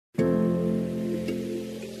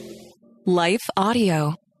Life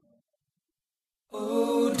Audio.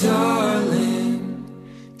 Oh, darling,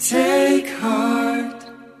 take heart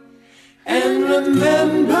and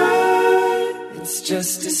remember it's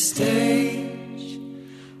just a stage.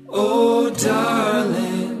 Oh,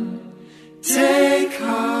 darling, take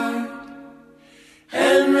heart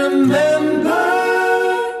and remember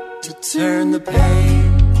to turn the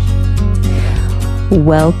page.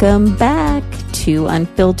 Welcome back to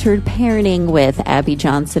Unfiltered Parenting with Abby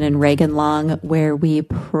Johnson and Reagan Long, where we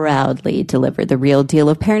proudly deliver the real deal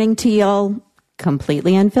of parenting to y'all,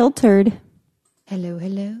 completely unfiltered. Hello,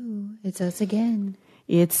 hello. It's us again.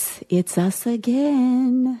 It's us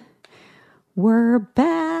again. We're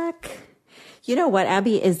back. You know what,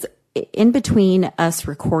 Abby, is in between us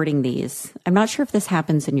recording these, I'm not sure if this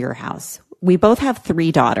happens in your house. We both have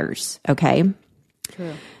 3 daughters, okay?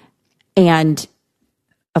 True. And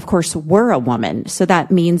of course, we're a woman. So that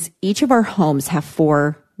means each of our homes have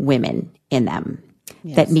 4 women in them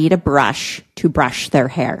that need a brush to brush their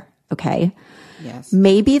hair. Okay. Yes.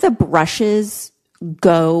 Maybe the brushes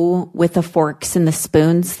go with the forks and the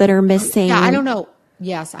spoons that are missing. Yeah, I don't know.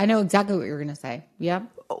 Yes, I know exactly what you're going to say. Yep.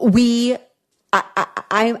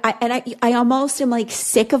 I almost am like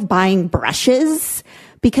sick of buying brushes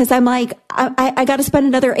because I'm like, I got to spend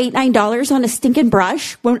another $8, $9 on a stinking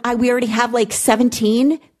brush when we already have like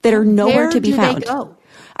 17 that are nowhere to be found. Where do they go?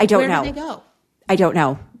 I don't Where know. do they go? I don't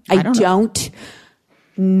know. I don't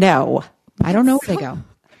know. I don't know where they go.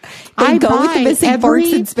 I go with the missing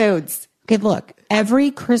forks and spoons. Okay, look.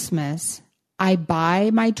 Every Christmas, I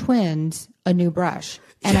buy my twins a new brush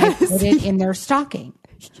and I put it in their stocking.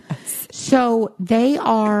 Yes. So they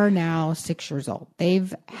are now 6 years old.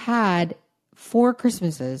 They've had 4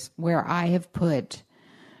 Christmases where I have put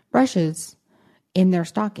brushes in their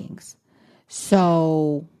stockings.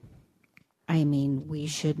 So, I mean, we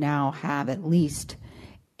should now have at least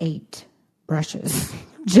 8 brushes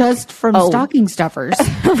just from stocking stuffers.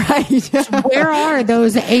 Right. Where are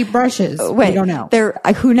those 8 brushes? Wait, I don't know.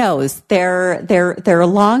 Who knows? They're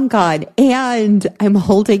long gone. And I'm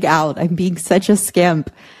holding out. I'm being such a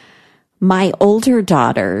skimp. My older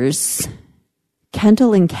daughters,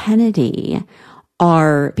 Kendall and Kennedy,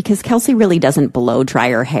 because Kelsey really doesn't blow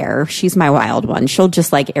dry her hair. She's my wild one. She'll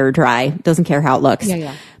just like air dry. Doesn't care how it looks.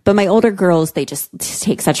 Yeah. But my older girls, they just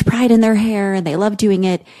take such pride in their hair and they love doing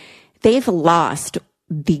it. They've lost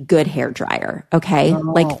the good hair dryer. Okay.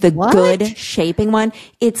 Like the good shaping one,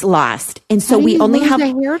 it's lost. And so we only have a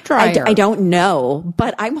hair dryer. I don't know,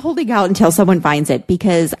 but I'm holding out until someone finds it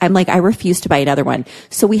because I'm like, I refuse to buy another one.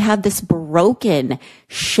 So we have this broken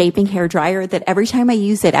shaping hair dryer that every time I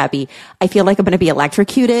use it, Abby, I feel like I'm going to be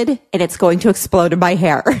electrocuted and it's going to explode in my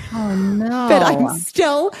hair. Oh no.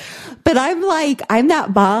 But I'm like, I'm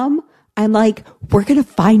that mom. I'm like, we're going to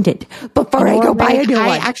find it before I go buy a new one.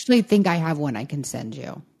 I actually think I have one I can send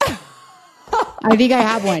you. I think I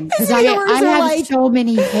have one because I have like so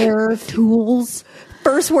many hair tools.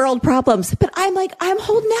 First world problems. But I'm like, I'm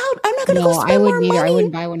holding out. I'm not going to go spend more money. I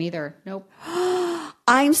wouldn't buy one either. Nope.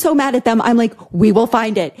 I'm so mad at them. I'm like, we will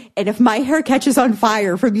find it. And if my hair catches on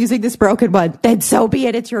fire from using this broken one, then so be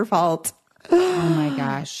it. It's your fault. Oh my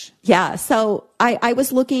gosh. Yeah. So I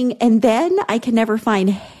was looking and then I can never find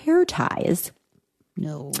hair ties.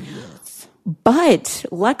 No. Yes. But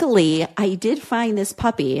luckily I did find this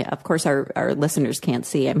puppy. Of course, our listeners can't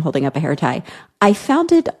see. I'm holding up a hair tie. I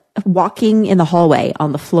found it walking in the hallway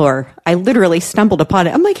on the floor. I literally stumbled upon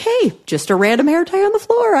it. I'm like, hey, just a random hair tie on the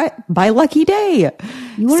floor. My lucky day.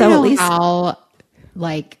 You want to know how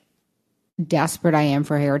like desperate I am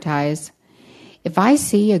for hair ties? If I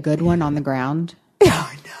see a good one on the ground,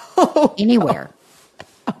 anywhere,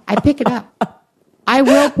 I pick it up. I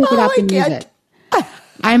will pick it up and use it.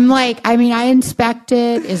 I'm like, I inspect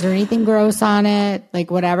it. Is there anything gross on it? Like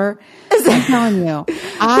whatever. I'm telling you.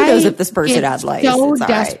 Who knows if this person had lice? So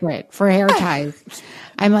desperate for hair ties.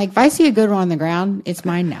 I'm like, if I see a good one on the ground, it's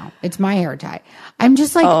mine now. It's my hair tie. I'm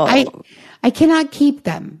just like, I cannot keep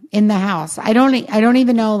them in the house. I don't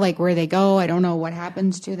even know like where they go. I don't know what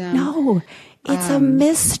happens to them. No. It's a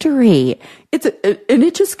mystery. And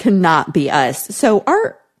it just cannot be us. So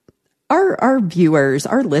our viewers,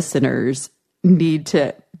 our listeners need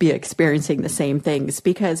to be experiencing the same things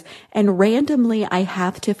and randomly I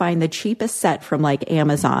have to find the cheapest set from like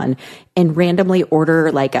Amazon and randomly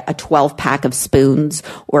order like a 12 pack of spoons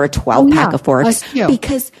or a 12 pack of forks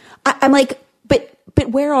because I'm like,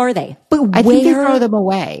 but where are they? I think they throw them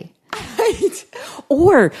away. Right.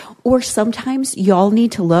 Or sometimes y'all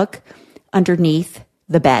need to look underneath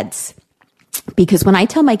the beds because when I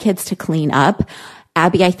tell my kids to clean up,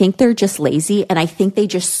 Abby, I think they're just lazy, and I think they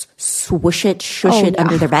just shush it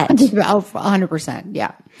under their bed. 100%.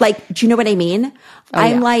 Yeah. Like, do you know what I mean?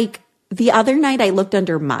 I'm like, the other night I looked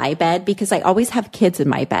under my bed because I always have kids in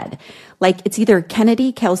my bed. Like, it's either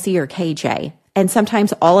Kennedy, Kelsey, or KJ, and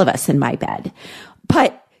sometimes all of us in my bed.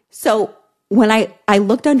 But so when I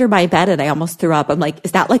looked under my bed and I almost threw up, I'm like,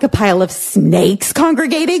 is that like a pile of snakes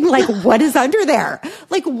congregating? Like, what is under there?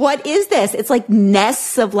 Like, what is this? It's like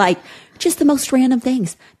nests of like just the most random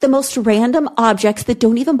things, the most random objects that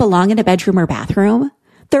don't even belong in a bedroom or bathroom.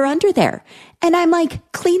 They're under there. And I'm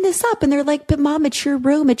like, clean this up. And they're like, but Mom, it's your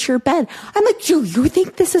room. It's your bed. I'm like, you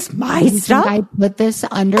think this is my stuff? I put this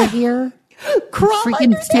under here? Crawl Freaking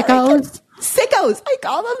under there. sickos. Sickos. I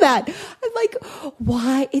call them that. I'm like,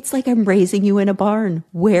 why? It's like I'm raising you in a barn.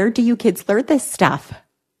 Where do you kids learn this stuff?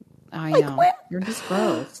 I Like, know. where? You're just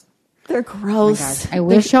gross. They're gross. I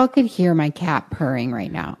wish y'all could hear my cat purring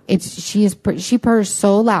right now. She purrs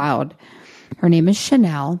so loud. Her name is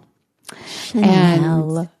Chanel.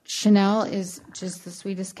 And Chanel is just the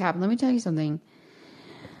sweetest cat. Let me tell you something.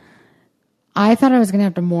 I thought I was going to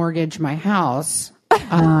have to mortgage my house,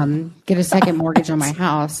 get a second mortgage on my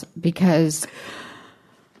house because,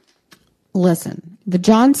 listen, the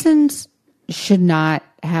Johnsons should not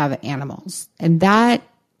have animals. And that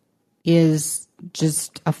is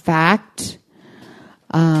just a fact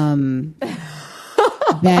that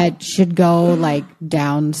should go like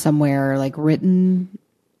down somewhere, like written.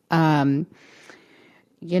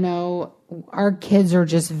 You know, our kids are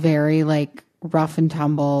just very like rough and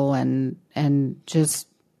tumble and just,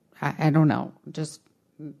 I don't know, just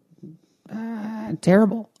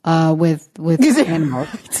terrible with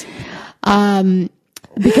animals.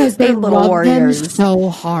 Because they little love warriors. them so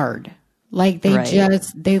hard. Like they Right.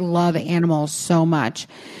 they love animals so much.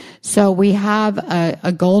 So we have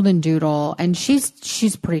a golden doodle and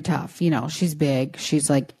she's pretty tough. You know, she's big. She's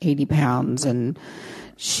like 80 pounds and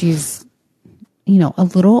she's, you know, a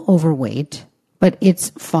little overweight, but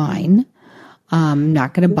it's fine.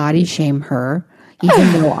 Not going to body shame her,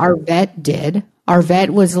 even though our vet did. Our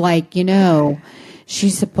vet was like, you know,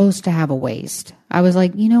 she's supposed to have a waist. I was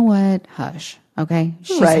like, you know what? Hush. Okay.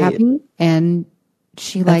 She's Right. happy and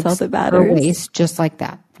she That's all likes that her matters. waist just like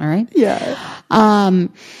that. All right. Yeah.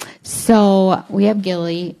 So we have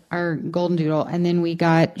Gilly, our golden doodle, and then we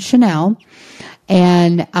got Chanel,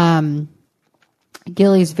 and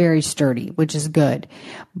Gilly's very sturdy, which is good.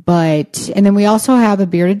 And then we also have a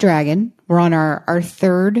bearded dragon. We're on our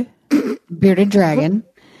third bearded dragon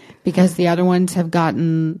because the other ones have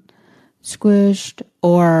gotten squished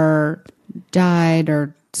or died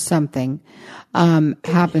or something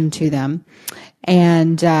happened to them.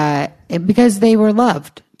 And because they were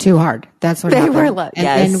loved too hard. That's what happened. were loved, And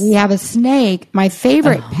yes. then we have a snake. My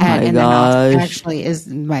favorite pet my in the house gosh. actually is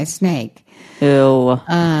my snake. Ew.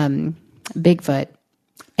 Bigfoot.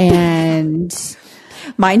 And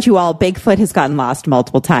Mind you all, Bigfoot has gotten lost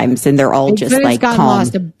multiple times and they're all just Bigfoot has like gotten calm.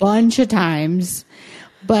 lost a bunch of times,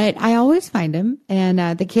 but I always find him.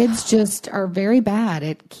 And the kids just are very bad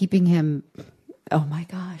at keeping him. Oh my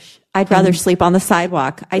gosh. I'd rather sleep on the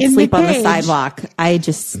sidewalk. I'd In the sleep on the cage. sidewalk.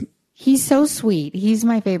 He's so sweet. He's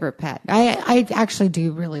my favorite pet. I actually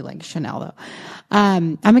do really like Chanel though.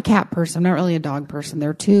 I'm a cat person. I'm not really a dog person.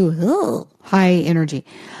 They're too high energy.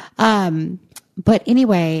 But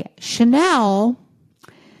anyway, Chanel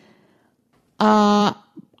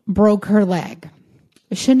broke her leg.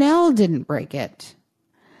 Chanel didn't break it.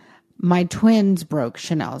 My twins broke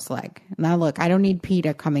Chanel's leg. Now look, I don't need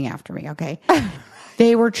PETA coming after me, okay?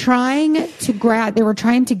 They were trying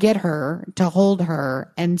to get her to hold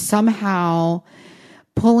her and somehow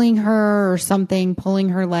pulling her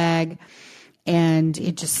leg, and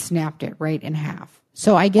it just snapped it right in half.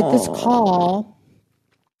 So I get this call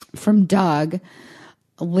from Doug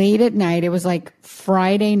late at night. It was like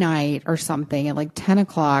Friday night or something at like 10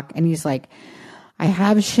 o'clock. And he's like, I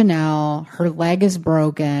have Chanel. Her leg is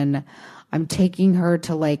broken. I'm taking her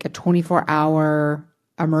to like a 24-hour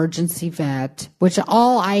emergency vet, which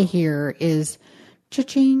all I hear is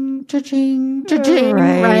cha-ching, cha-ching, cha-ching,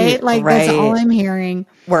 right? Like that's all I'm hearing.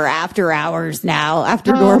 We're after hours now,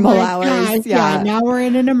 after normal my hours. God. Yeah, now we're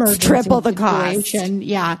in an emergency triple the cost. situation.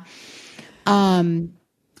 Yeah.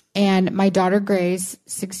 And my daughter Grace,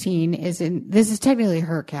 16, this is technically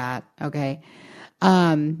her cat, okay?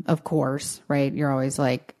 Of course, right? You're always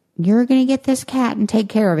like, you're going to get this cat and take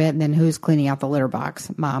care of it. And then who's cleaning out the litter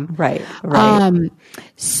box? Mom. Right.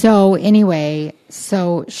 So anyway,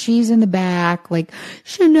 so she's in the back, like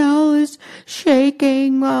Chanel is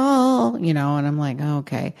shaking, well, you know, and I'm like, oh,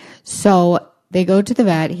 okay. So they go to the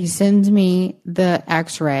vet. He sends me the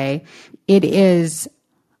x-ray. It is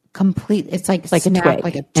complete. It's like Like a snapped twig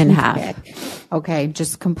like a in half. toothpick. Okay,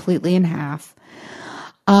 just completely in half.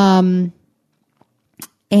 And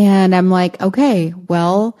I'm like, okay,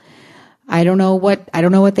 well, I don't know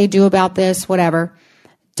what they do about this, whatever.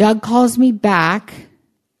 Doug calls me back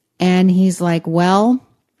and he's like, well,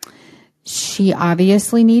 she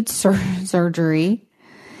obviously needs surgery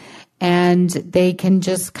and they can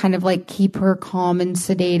just kind of like keep her calm and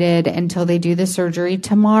sedated until they do the surgery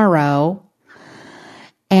tomorrow.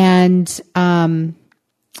 And,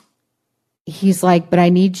 he's like, but I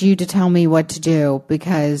need you to tell me what to do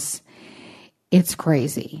because it's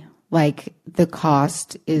crazy. Like the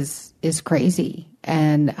cost is crazy.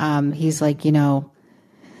 And, he's like,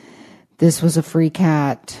 this was a free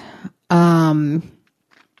cat. And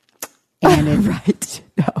it, Right.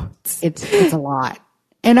 No. it's a lot.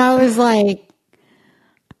 And I was like,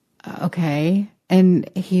 okay. And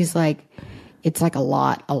he's like, it's like a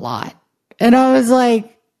lot. And I was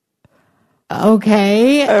like,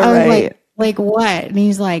 okay. I was like what? And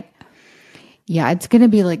he's like, yeah, it's going to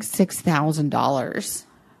be like $6,000.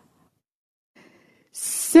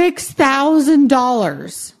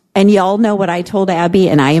 $6,000. And y'all know what I told Abby,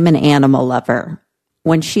 and I am an animal lover.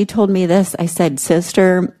 When she told me this, I said,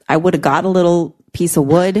 sister, I would have got a little piece of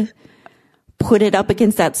wood, put it up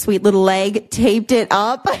against that sweet little leg, taped it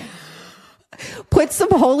up, put some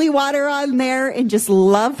holy water on there, and just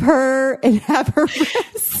love her and have her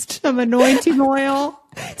rest. Some anointing oil.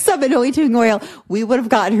 Some anointing oil. We would have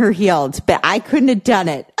gotten her healed, but I couldn't have done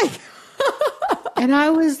it. And I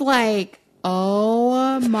was like,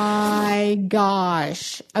 oh my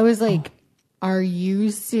gosh. I was like, are you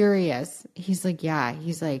serious? He's like, yeah.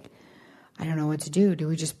 He's like, I don't know what to do. Do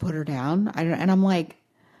we just put her down? And I'm like,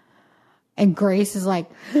 and Grace is like,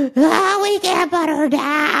 we can't put her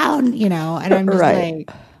down, and I'm just like,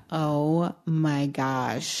 oh my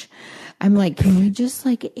gosh. I'm like, can we just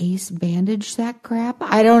like ace bandage that crap?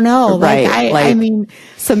 I don't know. Right. I mean,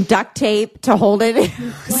 some duct tape to hold it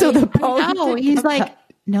so the bone. no, he's like,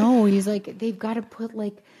 no, he's like, they've got to put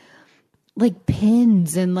like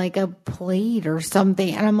pins and like a plate or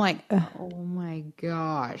something. And I'm like, oh my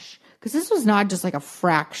gosh. Because this was not just like a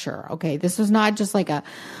fracture. Okay. This was not just like a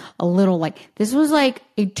little, like, this was like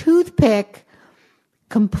a toothpick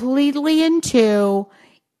completely in two,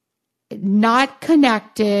 not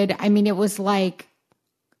connected. I mean, it was like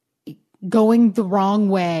going the wrong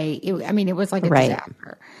way. It was like a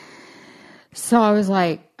disaster. So I was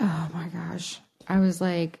like, oh my gosh. I was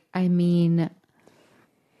like, I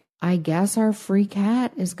guess our free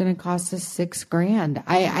cat is going to cost us $6,000.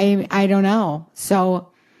 I don't know. So,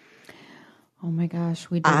 oh my gosh,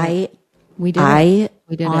 we did it. We did it.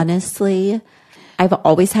 Honestly, I've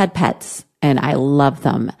always had pets and I love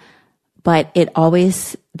them, but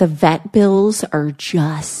the vet bills are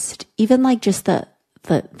just, even like just the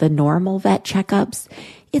normal vet checkups.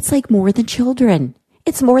 It's like more than children.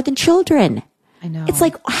 It's more than children. I know. It's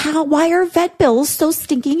like, why are vet bills so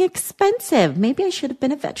stinking expensive? Maybe I should have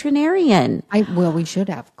been a veterinarian. We should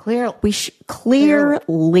have. Clearly.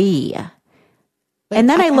 Clearly. And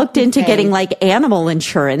then I looked into getting like animal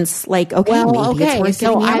insurance. Like, okay, maybe it's worth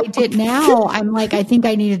so I did now. I'm like, I think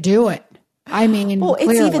I need to do it. I mean, well, it's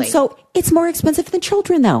clearly. even so, it's more expensive than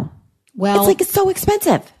children though. Well, it's so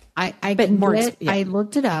expensive. I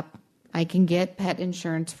looked it up. I can get pet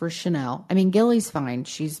insurance for Chanel. I mean, Gilly's fine.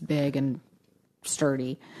 She's big and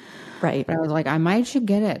sturdy. Right. But I was like, I should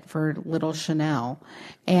get it for little Chanel.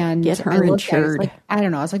 And get her insured. I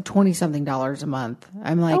don't know. It's like $20-something a month.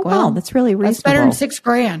 I'm like, wow, that's really reasonable. That's better than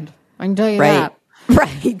 $6,000. I can tell you that.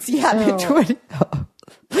 Right. Yeah.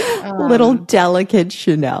 Little delicate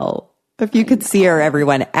Chanel. If you could see her,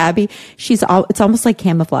 everyone. Abby, it's almost like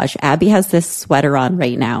camouflage. Abby has this sweater on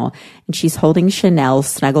right now and she's holding Chanel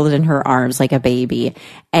snuggled in her arms like a baby.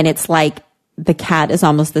 And it's like the cat is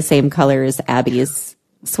almost the same color as Abby's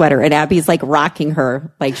sweater. And Abby's like rocking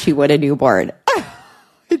her like she would a newborn.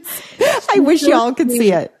 I wish y'all could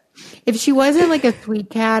see it. If she wasn't like a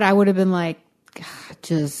sweet cat, I would have been like, God,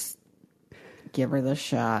 just give her the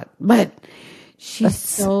shot. But she's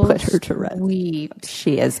so put her to rest. Sweet.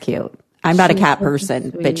 She is cute. I'm not a cat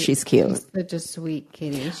person, but she's cute. She's such a sweet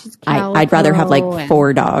kitty. She's I'd rather have like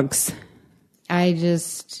 4 dogs. I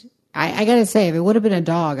gotta say, if it would have been a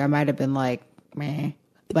dog, I might have been like, meh.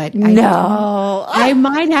 But I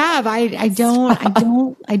might have. I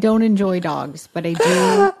don't enjoy dogs, but I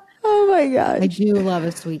do. Oh my gosh. I do love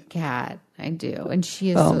a sweet cat. I do. And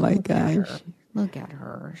she is oh my gosh. Look at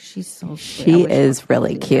her. She's so sweet. She is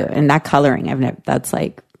really cute. And that coloring, that's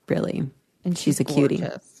like really, and she's a cutie.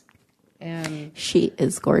 Gorgeous. And she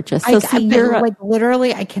is gorgeous. So like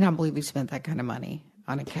literally, I cannot believe we spent that kind of money.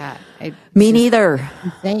 on a cat. Me neither.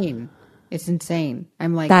 Insane. It's insane.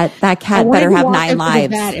 I'm like, that cat better have 9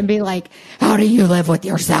 lives. And be like, how do you live with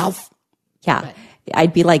yourself? Yeah. But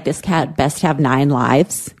I'd be like, this cat best have 9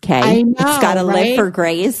 lives. Okay. I know, it's got to live for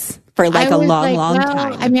grace for like a long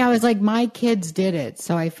time. I mean, I was like, my kids did it.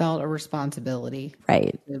 So I felt a responsibility.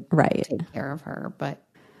 Right. To take care of her. But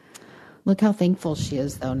look how thankful she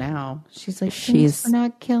is though now. She's like, thanks for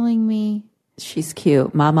not killing me. She's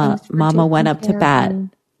cute. Mama went up to bat.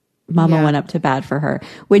 Mama went up to bat for her,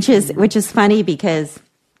 which is funny because,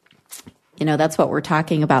 you know, that's what we're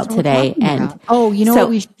talking about today. You know what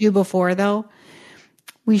we should do before though?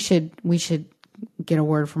 We should get a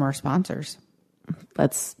word from our sponsors.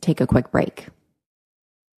 Let's take a quick break.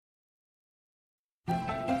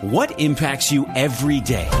 What impacts you every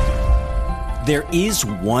day? There is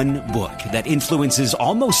one book that influences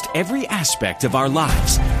almost every aspect of our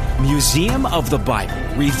lives. Museum of the Bible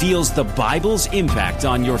reveals the Bible's impact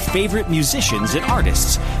on your favorite musicians and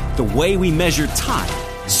artists, the way we measure time,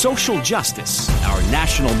 social justice, our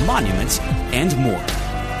national monuments, and more.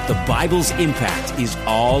 The Bible's impact is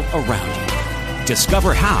all around you.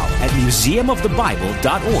 Discover how at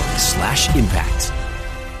museumofthebible.org/impact.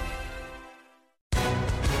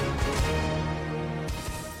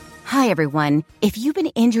 Hi, everyone. If you've been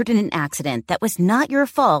injured in an accident that was not your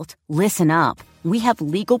fault, listen up. We have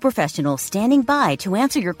legal professionals standing by to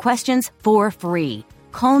answer your questions for free.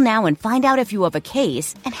 Call now and find out if you have a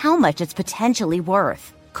case and how much it's potentially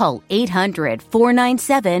worth. Call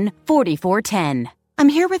 800-497-4410. I'm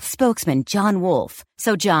here with spokesman John Wolf.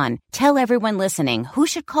 So, John, tell everyone listening who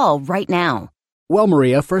should call right now. Well,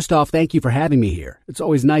 Maria, first off, thank you for having me here. It's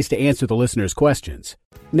always nice to answer the listeners' questions.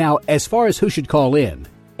 Now, as far as who should call in,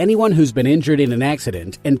 anyone who's been injured in an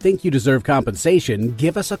accident and think you deserve compensation,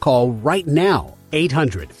 give us a call right now.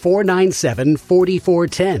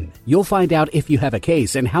 800-497-4410. You'll find out if you have a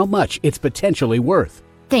case and how much it's potentially worth.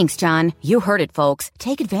 Thanks, John. You heard it, folks.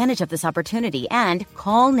 Take advantage of this opportunity and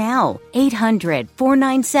call now.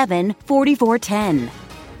 800-497-4410.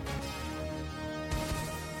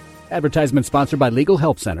 Advertisement sponsored by Legal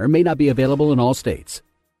Help Center. May not be available in all states.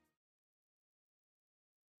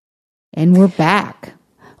 And we're back.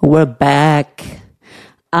 We're back.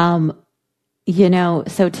 You know,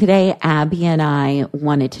 so today Abby and I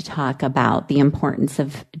wanted to talk about the importance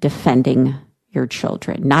of defending your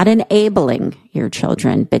children, not enabling your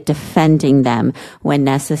children, but defending them when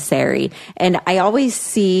necessary. And I always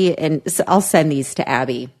see, and so I'll send these to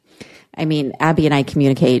Abby. I mean, Abby and I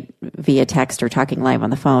communicate via text or talking live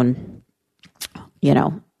on the phone, you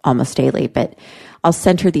know, almost daily, but I'll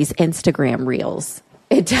send her these Instagram reels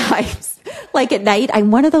at times. Like at night,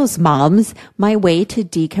 I'm one of those moms. My way to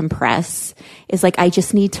decompress is like, I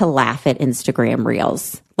just need to laugh at Instagram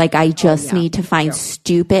reels. Like I just need to find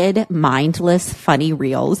stupid, mindless, funny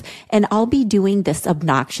reels. And I'll be doing this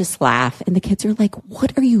obnoxious laugh. And the kids are like,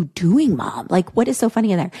 what are you doing, Mom? Like, what is so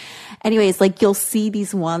funny in there? Anyways, like you'll see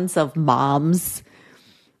these ones of moms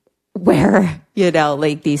where, you know,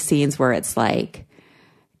 like these scenes where it's like,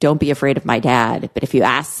 don't be afraid of my dad. But if you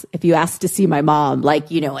ask to see my mom, like,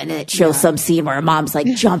 you know, and then it shows some scene where a mom's like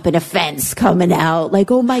jumping a fence coming out, like,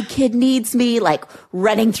 oh, my kid needs me, like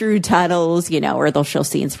running through tunnels, you know, or they'll show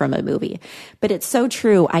scenes from a movie. But it's so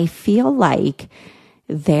true. I feel like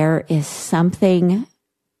there is something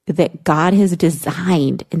that God has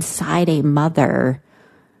designed inside a mother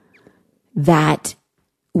that,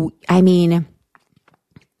 I mean,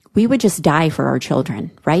 we would just die for our children,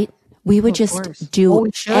 right? We would just do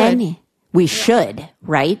we should,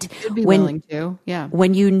 right? Should be willing to, yeah.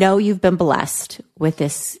 When you know you've been blessed with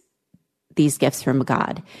these gifts from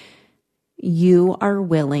God, you are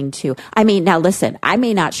willing to. I mean, now listen, I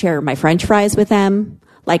may not share my French fries with them.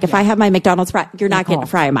 Like if I have my McDonald's fry, you're not getting a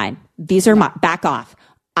fry of mine. These are my, back off.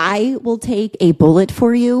 I will take a bullet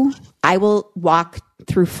for you. I will walk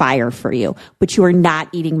through fire for you, but you are not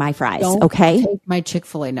eating my fries, okay? Take my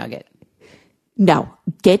Chick-fil-A nugget. No,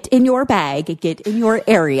 get in your bag, get in your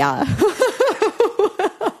area.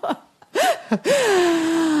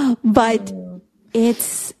 But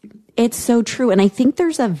it's so true. And I think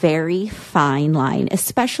there's a very fine line,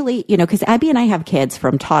 especially, you know, because Abby and I have kids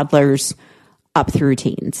from toddlers up through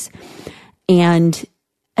teens. And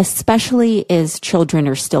especially as children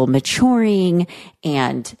are still maturing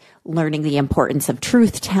and learning the importance of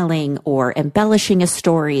truth telling or embellishing a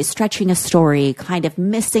story, stretching a story, kind of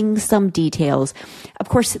missing some details. Of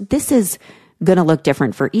course, this is going to look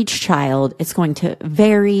different for each child. It's going to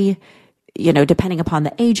vary, you know, depending upon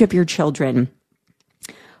the age of your children.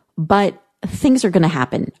 But things are going to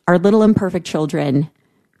happen. Our little imperfect children,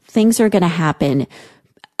 things are going to happen.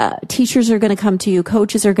 teachers are going to come to you,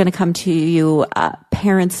 coaches are going to come to you,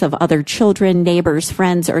 parents of other children, neighbors,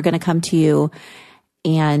 friends are going to come to you.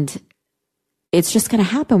 And it's just going to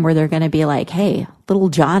happen where they're going to be like, hey, little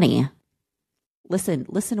Johnny, listen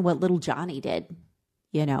to what little Johnny did,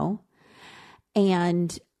 you know?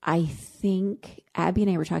 And I think Abby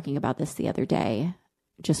and I were talking about this the other day,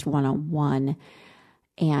 just one-on-one,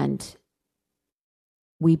 and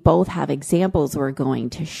we both have examples we're going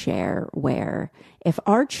to share where if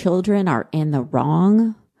our children are in the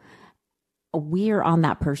wrong, we're on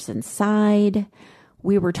that person's side.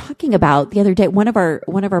 We were talking about the other day, one of our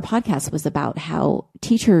podcasts was about how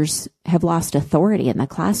teachers have lost authority in the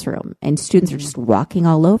classroom and students are just walking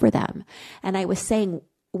all over them. And I was saying,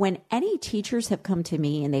 when any teachers have come to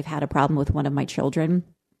me and they've had a problem with one of my children,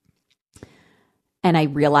 and I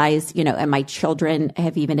realize, you know, and my children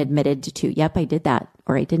have even admitted to, yep, I did that,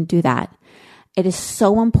 or I didn't do that. It is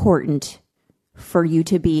so important for you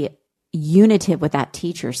to be unitive with that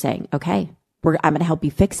teacher saying, okay, I'm going to help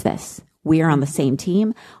you fix this. We are on the same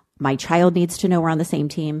team. My child needs to know we're on the same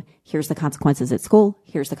team. Here's the consequences at school.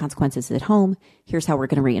 Here's the consequences at home. Here's how we're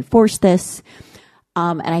going to reinforce this.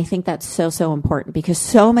 And I think that's so important because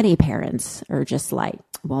so many parents are just like,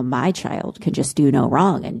 well, my child can just do no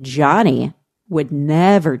wrong. And Johnny would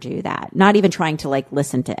never do that. Not even trying to like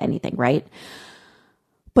listen to anything, right?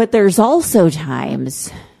 But there's also times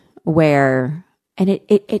where, and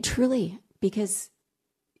it truly, because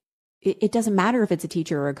it doesn't matter if it's a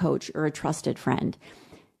teacher or a coach or a trusted friend.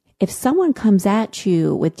 If someone comes at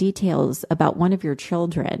you with details about one of your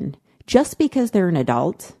children, just because they're an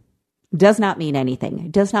adult does not mean anything.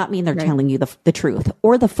 It does not mean they're telling you the truth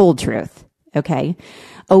or the full truth. Okay.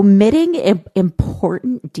 Omitting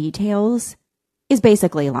important details is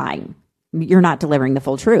basically lying. You're not delivering the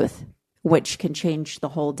full truth, which can change the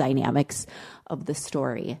whole dynamics of the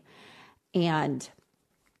story. And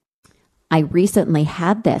I recently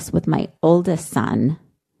had this with my oldest son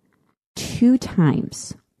 2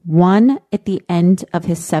 times. One at the end of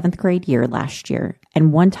his 7th grade year last year,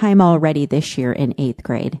 and one time already this year in 8th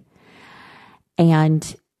grade.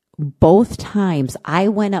 And both times I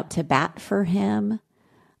went up to bat for him.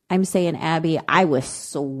 I'm saying, Abby, I was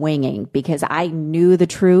swinging because I knew the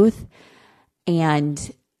truth.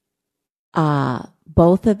 And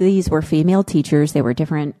both of these were female teachers. They were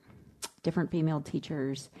different female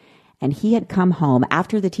teachers. And he had come home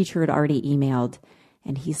after the teacher had already emailed.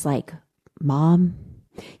 And he's like, Mom,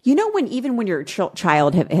 you know, when your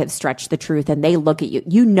child have stretched the truth and they look at you,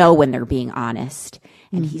 you know when they're being honest.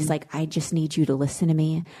 And he's like, I just need you to listen to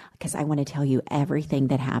me because I want to tell you everything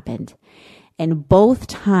that happened. And both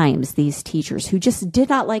times, these teachers who just did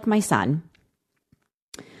not like my son,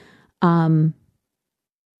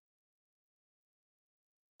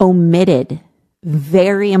 omitted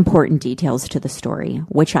very important details to the story,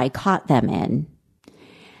 which I caught them in.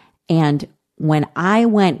 And when I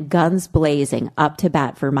went guns blazing up to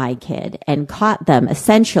bat for my kid and caught them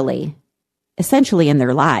essentially in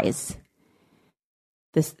their lies,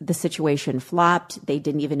 the situation flopped. They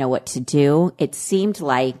didn't even know what to do. It seemed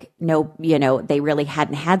like they really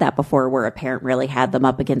hadn't had that before, where a parent really had them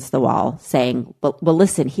up against the wall saying, well,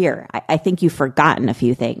 listen here, I think you've forgotten a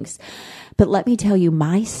few things. But let me tell you,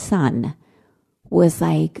 my son was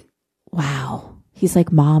like, wow. He's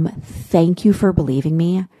like, Mom, thank you for believing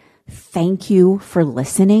me. Thank you for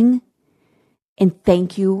listening. And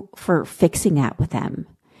thank you for fixing that with them.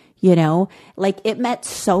 You know, like it meant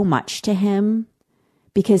so much to him.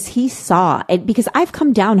 Because he saw it, because I've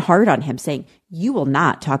come down hard on him saying, you will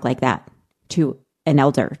not talk like that to an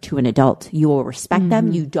elder, to an adult. You will respect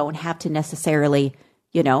them. You don't have to necessarily,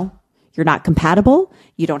 you're not compatible.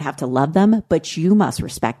 You don't have to love them, but you must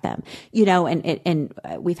respect them, and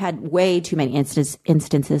we've had way too many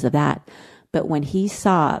instances of that. But when he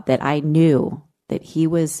saw that I knew that he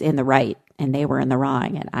was in the right and they were in the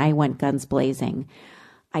wrong and I went guns blazing,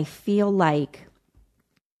 I feel like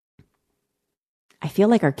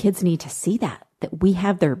our kids need to see that we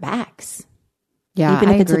have their backs. Yeah, even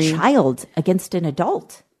if I it's agree. a child against an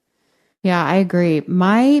adult. Yeah, I agree.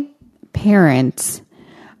 My parents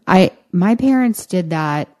did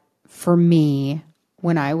that for me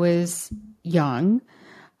when I was young.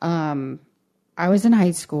 I was in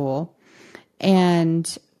high school,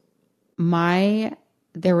 and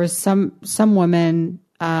there was some woman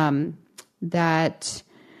that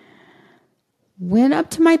went up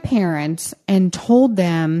to my parents and told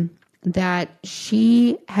them that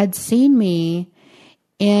she had seen me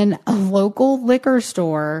in a local liquor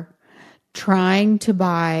store trying to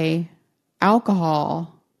buy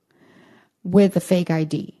alcohol with a fake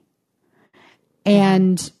ID.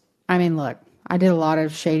 And I mean, look, I did a lot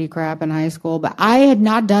of shady crap in high school, but I had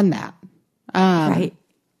not done that. Right.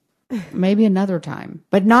 Maybe another time,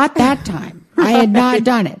 but not that time. I had not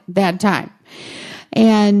done it that time.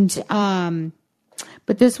 And,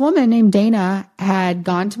 but this woman named Dana had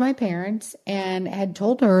gone to my parents and had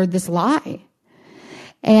told her this lie.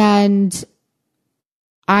 And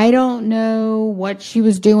I don't know what she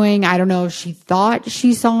was doing. I don't know if she thought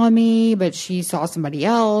she saw me, but she saw somebody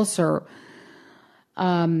else or,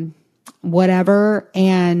 whatever.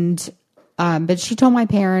 And, but she told my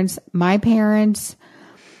parents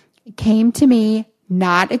came to me,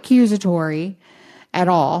 not accusatory at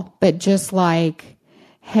all, but just like,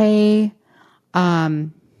 hey,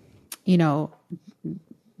 you know,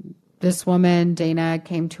 this woman, Dana,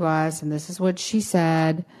 came to us and this is what she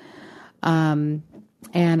said. And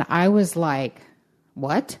I was like,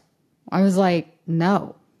 what? I was like,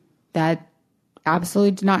 no, that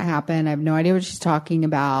absolutely did not happen. I have no idea what she's talking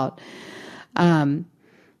about. And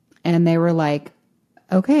they were like,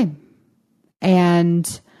 okay.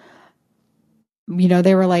 And, you know,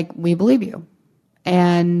 they were like, we believe you.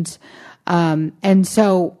 And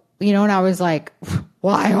so, you know, and I was like,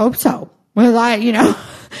 well, I hope so. Well, you know,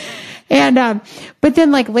 and, but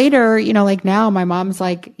then like later, you know, like now my mom's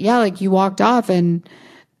like, yeah, like you walked off and,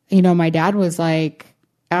 you know, my dad was like,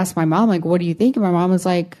 asked my mom, like, what do you think? And my mom was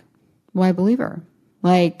like, well, I believe her.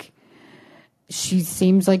 Like, she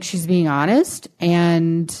seems like she's being honest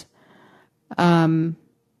and, you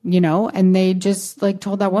know, and they just like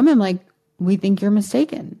told that woman, like, we think you're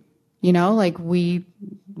mistaken, you know, like we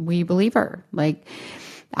believe her. Like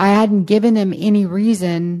I hadn't given them any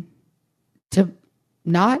reason to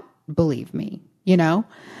not believe me, you know?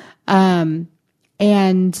 And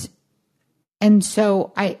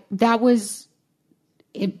so that was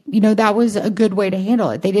it, you know, that was a good way to handle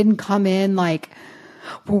it. They didn't come in like,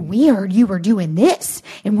 well, we heard you were doing this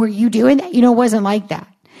and were you doing that? You know, it wasn't like that.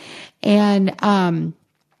 And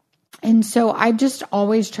so I just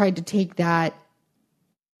always tried to take that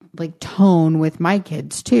like tone with my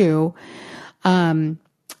kids too. And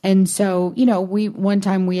so, you know, one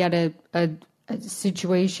time we had a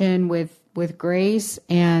situation with Grace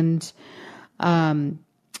and,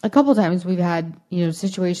 a couple of times we've had, you know,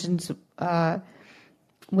 situations,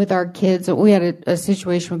 with our kids. We had a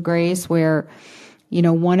situation with Grace where, you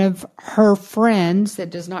know, one of her friends that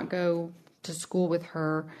does not go to school with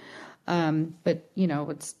her, but you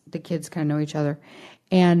know, the kids kind of know each other.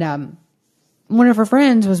 And, one of her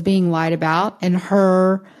friends was being lied about and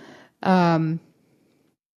her,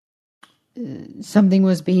 something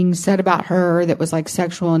was being said about her that was like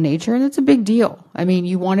sexual in nature. And it's a big deal. I mean,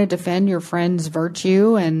 you want to defend your friend's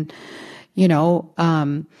virtue and, you know,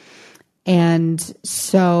 and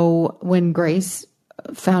so when Grace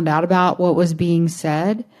found out about what was being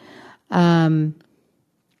said,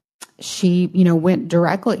 she, you know, went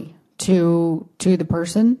directly to the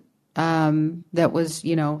person, that was,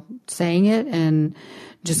 you know, saying it and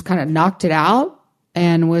just kind of knocked it out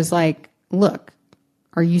and was like, look,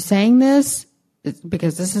 are you saying this?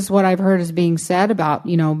 Because this is what I've heard is being said about,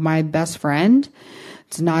 you know, my best friend.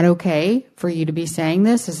 It's not okay for you to be saying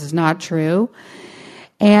this. This is not true.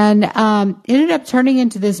 And ended up turning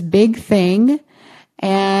into this big thing.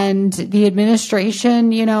 And the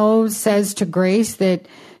administration, you know, says to Grace that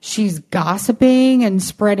she's gossiping and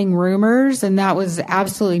spreading rumors. And that was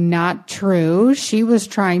absolutely not true. She was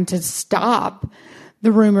trying to stop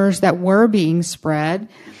the rumors that were being spread.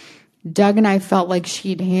 Doug and I felt like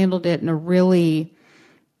she'd handled it in a really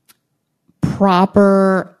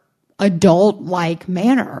proper, adult-like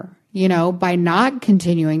manner, you know, by not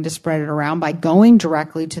continuing to spread it around, by going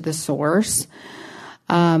directly to the source.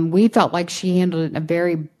 We felt like she handled it in a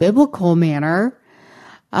very biblical manner,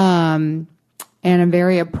 and a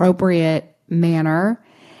very appropriate manner.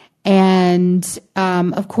 And,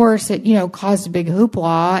 of course, it, you know, caused a big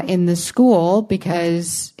hoopla in the school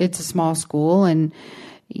because it's a small school and,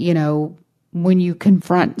 you know, when you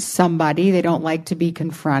confront somebody, they don't like to be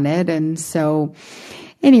confronted. And so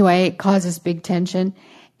anyway, it causes big tension.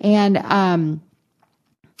 And,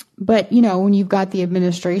 but, you know, when you've got the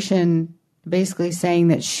administration basically saying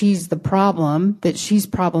that she's the problem, that she's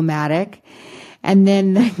problematic, and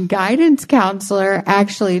then the guidance counselor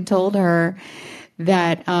actually told her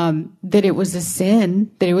that, that it was a sin,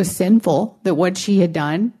 that it was sinful, that what she had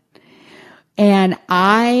done. And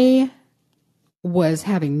I was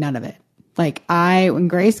having none of it. Like when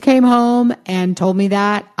Grace came home and told me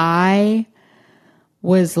that, I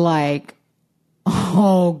was like,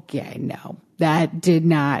 okay, no, that did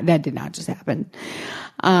not just happen.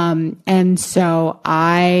 And so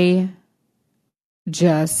I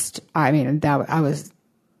was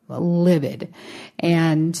livid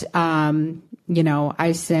and,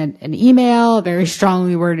 I sent an email, a very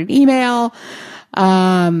strongly worded email,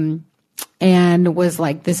 and was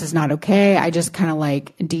like, this is not okay. I just kind of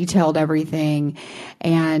like detailed everything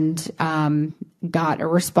and, got a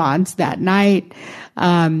response that night.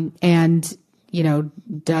 And,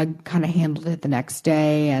 Doug kind of handled it the next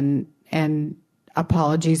day and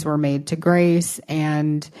apologies were made to Grace.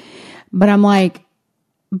 But I'm like,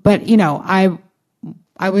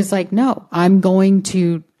 I was like, no, I'm going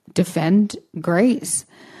to defend Grace.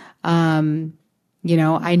 I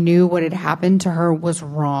knew what had happened to her was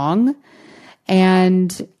wrong.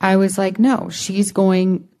 And I was like, no, she's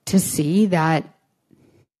going to see that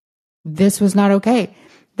this was not okay.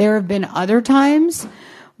 There have been other times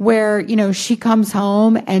where, she comes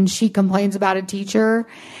home and she complains about a teacher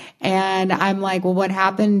and I'm like, well, what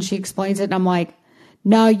happened? She explains it. And I'm like,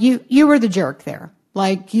 no, you were the jerk there.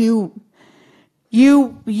 Like you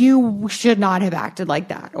should not have acted like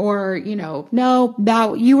that. Or, no,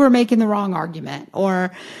 that you were making the wrong argument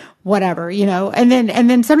or whatever, and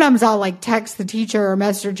then sometimes I'll like text the teacher or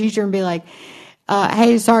message the teacher and be like,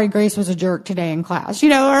 hey, sorry, Grace was a jerk today in class,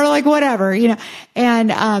 or like whatever,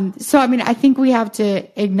 and, so, I mean, I think we have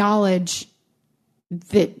to acknowledge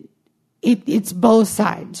that it's both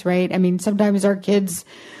sides, right? I mean, sometimes our kids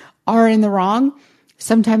are in the wrong.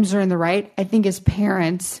 Sometimes they're in the right. I think as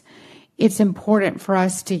parents, it's important for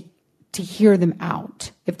us to hear them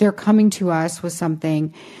out. If they're coming to us with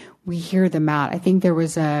something, we hear them out. I think there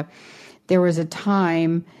was a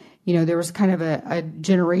time, there was kind of a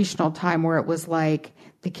generational time where it was like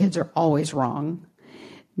the kids are always wrong.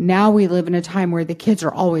 Now we live in a time where the kids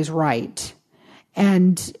are always right.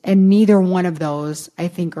 And neither one of those, I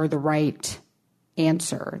think, are the right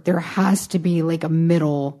answer. There has to be like a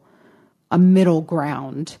middle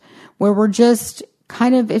ground where we're just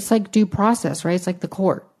kind of, it's like due process, right? It's like the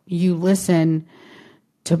court. You listen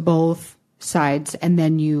to both sides and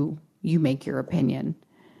then you make your opinion.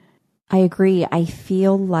 I agree. I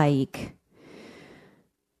feel like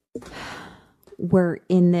we're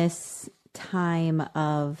in this time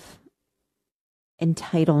of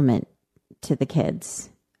entitlement to the kids,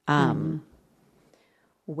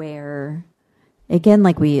 where, again,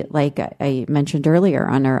 like I mentioned earlier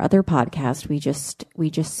on our other podcast, we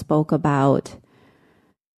just spoke about,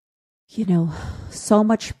 so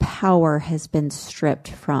much power has been stripped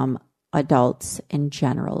from adults in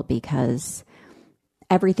general because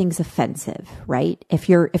everything's offensive, right? If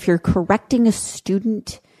you're correcting a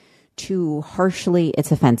student too harshly,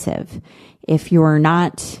 it's offensive. If you're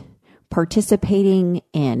not participating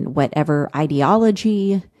in whatever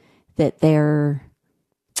ideology that they're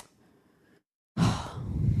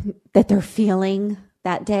feeling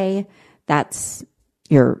that day, that's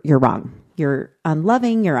you're wrong. You're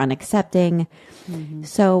unloving, you're unaccepting. Mm-hmm.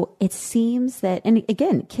 So it seems that, and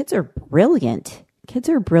again, kids are brilliant. Kids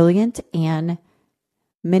are brilliant and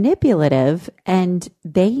manipulative, and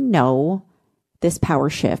they know this power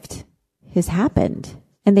shift has happened,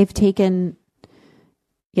 and they've taken,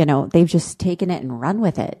 they've just taken it and run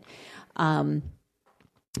with it.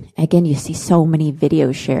 Again, you see so many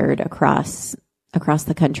videos shared across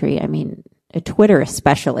the country. I mean, Twitter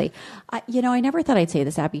especially. I never thought I'd say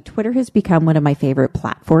this, Abby. Twitter has become one of my favorite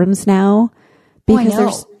platforms now because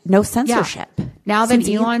there's no censorship. Yeah. Now that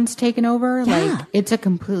Elon's taken over, like it's a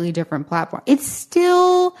completely different platform. It's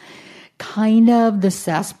still kind of the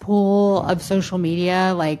cesspool of social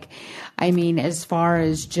media. Like, I mean, as far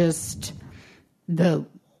as just the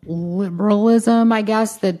liberalism, I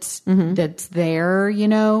guess that's there,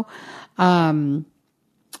 and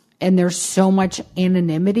there's so much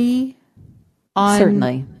anonymity on,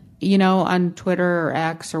 certainly, on Twitter or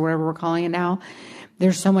X or whatever we're calling it now.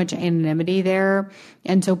 There's so much anonymity there.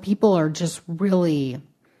 And so people are just really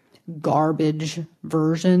garbage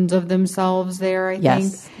versions of themselves there, I think.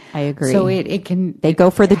 Yes, I agree. So it can... They go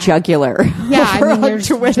for the jugular. Yeah, I mean, there's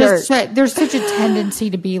there's such a tendency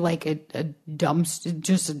to be like a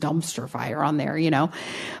dumpster fire on there,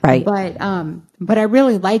 Right. But I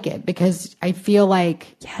really like it because I feel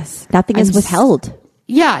like... Yes, nothing is withheld.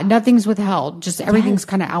 Yeah, nothing's withheld. Just everything's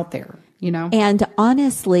kind of out there, And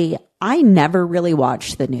honestly, I never really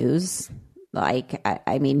watch the news. Like,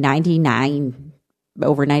 I mean, over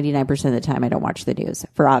 99% of the time, I don't watch the news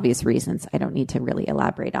for obvious reasons. I don't need to really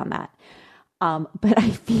elaborate on that. But I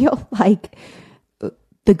feel like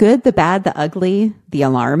the good, the bad, the ugly, the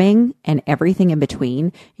alarming, and everything in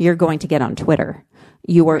between, you're going to get on Twitter.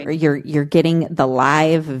 You're getting the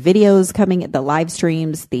live videos coming, the live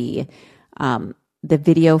streams, the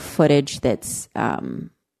video footage that's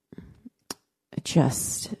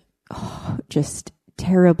just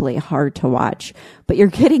terribly hard to watch, but you're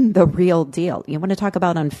getting the real deal. You want to talk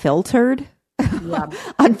about unfiltered?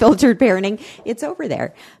 unfiltered parenting, it's over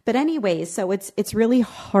there. But anyways, so it's really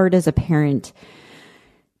hard as a parent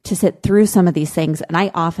to sit through some of these things. And I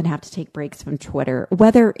often have to take breaks from Twitter,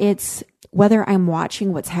 whether I'm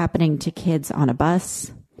watching what's happening to kids on a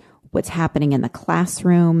bus, what's happening in the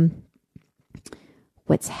classroom,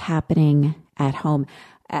 what's happening at home.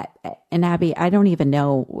 And Abby, I don't even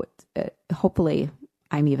know, hopefully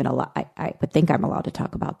I'm even allowed, I would think I'm allowed to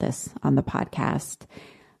talk about this on the podcast.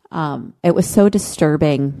 It was so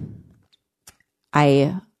disturbing.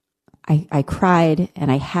 I cried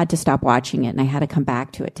and I had to stop watching it and I had to come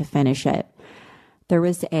back to it to finish it. There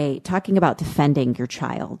was talking about defending your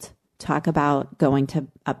child, talk about going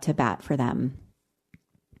up to bat for them.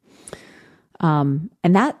 And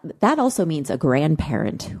that also means a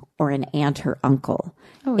grandparent or an aunt or uncle.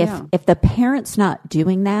 Oh, yeah. If the parent's not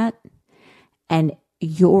doing that and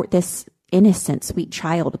this innocent, sweet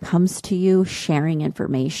child comes to you sharing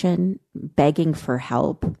information, begging for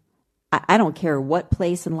help, I don't care what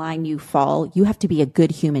place in line you fall, you have to be a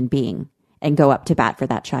good human being and go up to bat for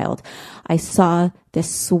that child. I saw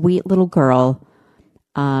this sweet little girl.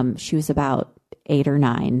 She was about 8 or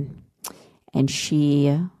 9, and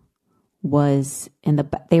she was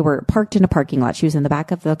they were parked in a parking lot. She was in the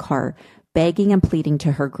back of the car begging and pleading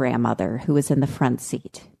to her grandmother who was in the front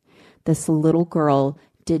seat. This little girl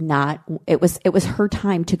it was her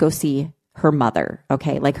time to go see her mother.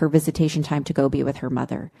 Okay. Like her visitation time to go be with her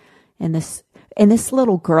mother. And this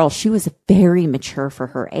little girl, she was very mature for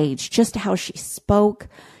her age, just how she spoke.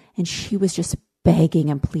 And she was just begging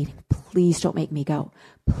and pleading, please don't make me go.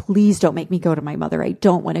 Please don't make me go to my mother. I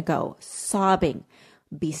don't want to go. Sobbing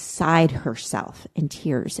beside herself in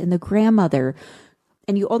tears. And the grandmother,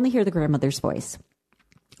 and you only hear the grandmother's voice.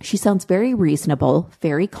 She sounds very reasonable,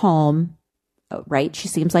 very calm, right? She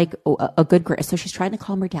seems like a good girl. So she's trying to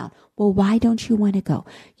calm her down. Well, why don't you want to go?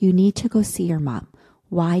 You need to go see your mom.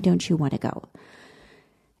 Why don't you want to go?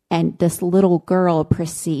 And this little girl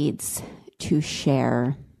proceeds to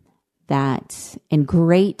share that in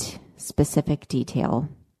great specific detail.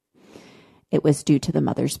 It was due to the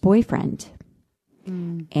mother's boyfriend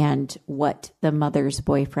and what the mother's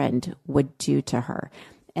boyfriend would do to her.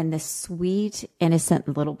 And this sweet,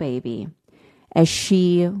 innocent little baby, as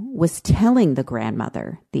she was telling the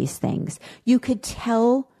grandmother these things, you could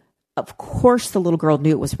tell, of course, the little girl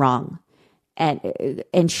knew it was wrong.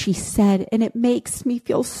 And she said, and it makes me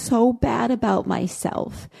feel so bad about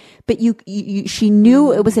myself. But she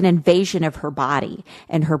knew it was an invasion of her body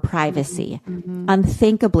and her privacy. Mm-hmm.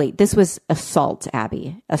 Unthinkably, this was assault,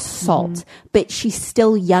 Abby, assault. Mm-hmm. But she's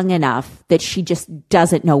still young enough that she just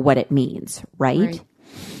doesn't know what it means, right?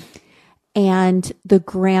 And the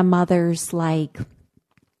grandmother's like,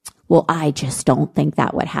 well, I just don't think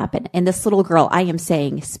that would happen. And this little girl, I am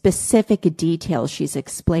saying specific details she's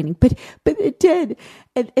explaining, but it did.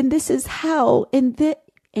 And this is how, and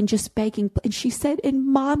just begging. And she said, and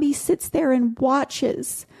mommy sits there and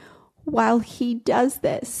watches while he does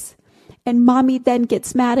this. And mommy then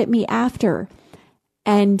gets mad at me after.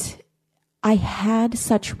 And I had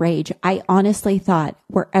such rage. I honestly thought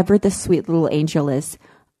wherever the sweet little angel is,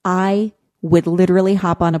 I would literally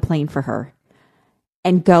hop on a plane for her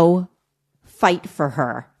and go fight for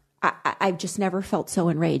her. I've just never felt so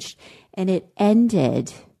enraged. And it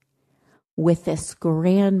ended with this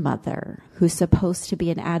grandmother who's supposed to be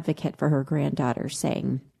an advocate for her granddaughter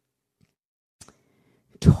saying,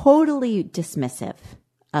 totally dismissive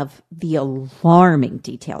of the alarming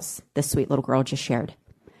details this sweet little girl just shared.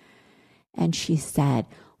 And she said,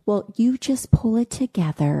 well, you just pull it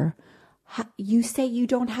together. You say you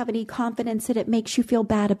don't have any confidence and it makes you feel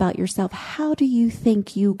bad about yourself. How do you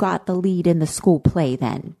think you got the lead in the school play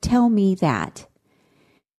then? Tell me that.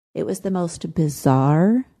 It was the most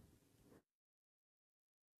bizarre,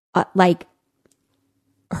 like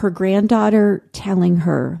her granddaughter telling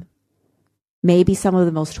her maybe some of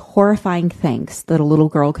the most horrifying things that a little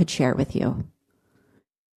girl could share with you.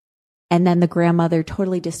 And then the grandmother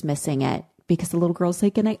totally dismissing it. Because the little girl's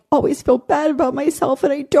like, and I always feel bad about myself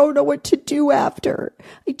and I don't know what to do after.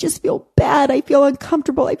 I just feel bad. I feel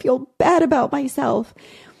uncomfortable. I feel bad about myself.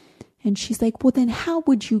 And she's like, well, then how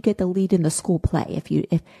would you get the lead in the school play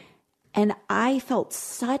and I felt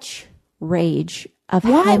such rage of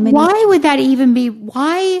why would that even be?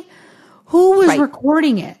 Who was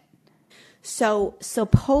recording it? So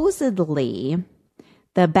supposedly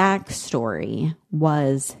the backstory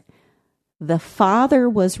was the father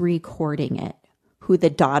was recording it, who the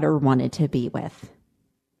daughter wanted to be with.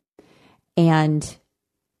 And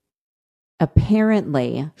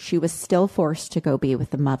apparently she was still forced to go be with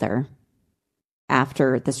the mother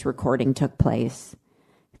after this recording took place.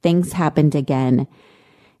 Things happened again.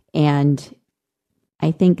 And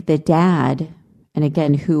I think the dad, and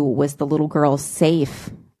again, who was the little girl's safe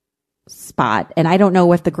spot, and I don't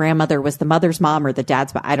know if the grandmother was the mother's mom or the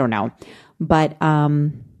dad's, but I don't know. But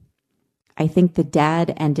I think the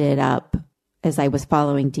dad ended up, as I was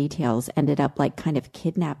following details, ended up like kind of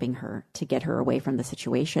kidnapping her to get her away from the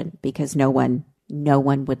situation because no one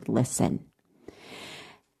would listen.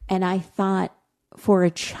 And I thought, for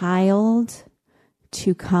a child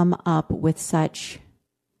to come up with such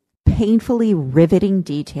painfully riveting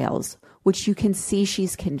details, which you can see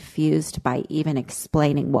she's confused by even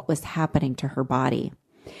explaining what was happening to her body.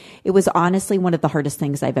 It was honestly one of the hardest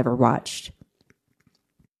things I've ever watched.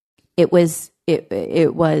 It was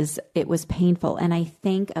painful. And I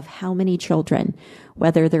think of how many children,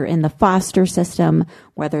 whether they're in the foster system,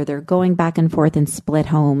 whether they're going back and forth in split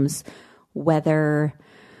homes, whether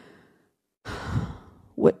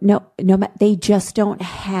they just don't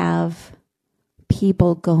have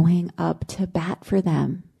people going up to bat for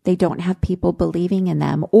them. They don't have people believing in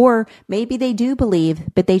them, or maybe they do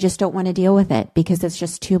believe, but they just don't want to deal with it because it's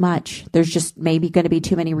just too much. There's just maybe going to be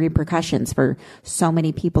too many repercussions for so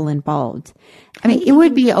many people involved. I mean, it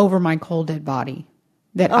would be over my cold dead body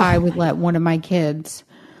that I would let one of my kids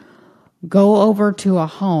go over to a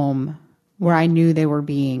home where I knew they were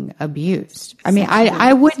being abused. I mean,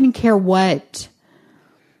 I wouldn't care what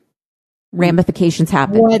ramifications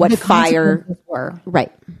happen, what fire were.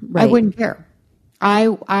 Right. I wouldn't care.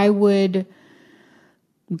 I would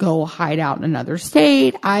go hide out in another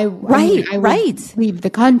state. I would leave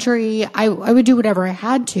the country. I would do whatever I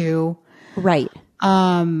had to. Right.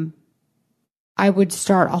 I would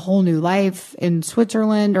start a whole new life in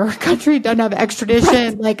Switzerland or a country that doesn't have extradition.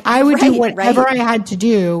 Right. Like I would do whatever I had to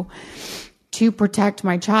do to protect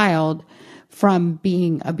my child from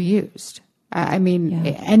being abused. I mean,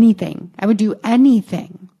 anything. I would do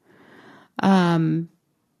anything.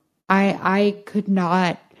 I could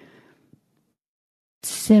not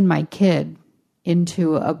send my kid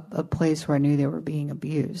into a place where I knew they were being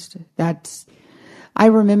abused. I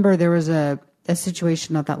remember there was a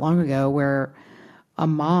situation not that long ago where a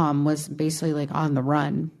mom was basically like on the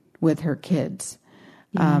run with her kids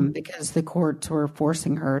because the courts were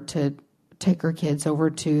forcing her to take her kids over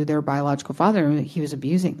to their biological father. He was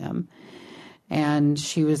abusing them. And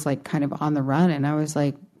she was like kind of on the run. And I was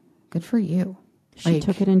like, good for you. She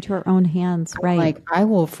took it into her own hands. Right. Like, I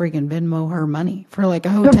will freaking Venmo her money for like a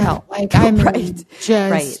hotel. Like, I mean,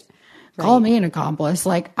 call me an accomplice.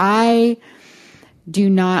 Like, I do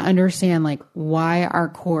not understand like why our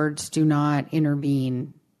courts do not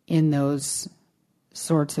intervene in those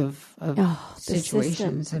sorts of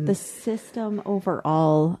situations. The system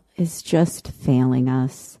overall is just failing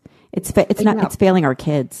us. It's failing our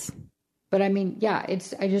kids. But I mean, I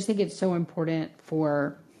just think it's so important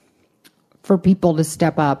for people to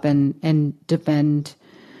step up and defend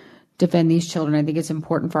these children. I think it's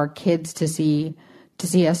important for our kids to see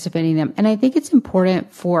us defending them. And I think it's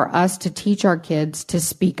important for us to teach our kids to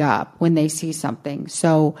speak up when they see something.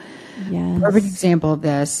 So perfect example of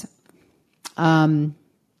this. There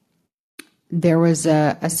was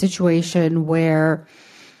a situation where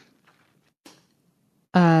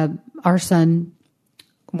our son,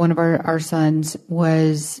 one of our sons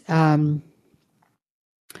was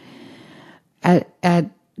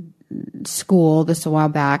at school this a while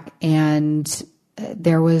back, and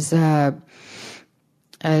there was a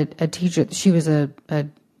teacher. She was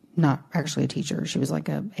not actually a teacher. She was like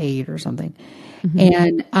a aide or something. Mm-hmm.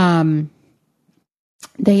 And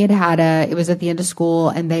it was at the end of school,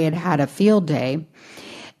 and they had a field day,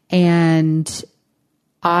 and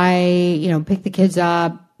I, pick the kids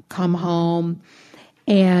up, come home,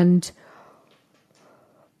 and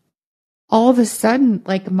all of a sudden,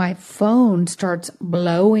 like my phone starts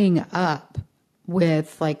blowing up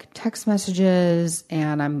with like text messages,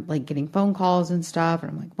 and I'm like getting phone calls and stuff.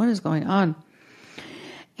 And I'm like, what is going on?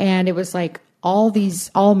 And it was like all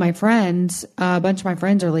of my friends, a bunch of my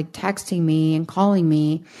friends are like texting me and calling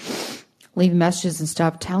me, leaving messages and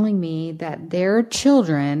stuff, telling me that their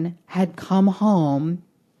children had come home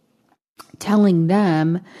telling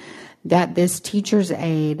them that this teacher's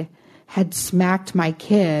aide had smacked my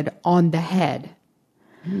kid on the head.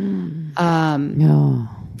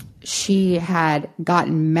 She had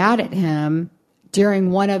gotten mad at him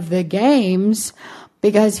during one of the games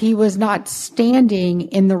because he was not standing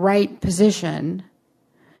in the right position,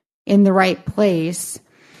 in the right place.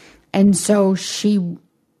 And so she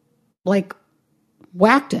like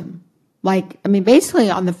whacked him, basically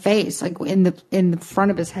on the face, like in the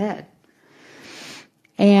front of his head.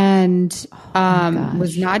 And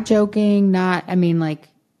was not joking,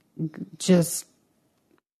 just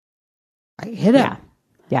I hit him.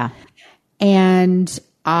 Yeah. And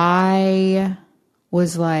I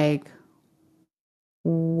was like,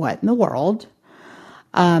 what in the world?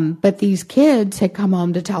 But these kids had come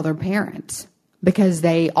home to tell their parents because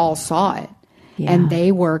they all saw it and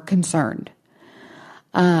they were concerned.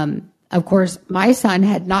 Of course, my son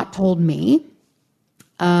had not told me.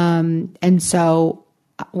 And so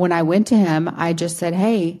when I went to him, I just said,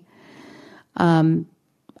 hey,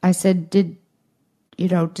 I said, did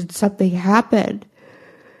something happen?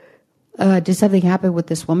 Did something happen with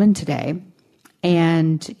this woman today?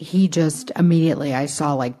 And he just immediately, I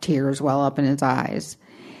saw like tears well up in his eyes.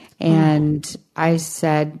 And I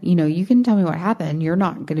said, you can tell me what happened. You're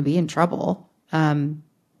not going to be in trouble.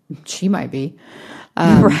 She might be.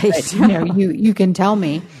 Right. But, you can tell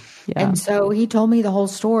me. Yeah. And so he told me the whole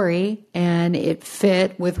story, and it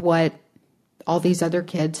fit with what all these other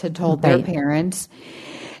kids had told their parents.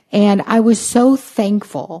 And I was so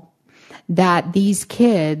thankful that these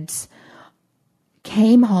kids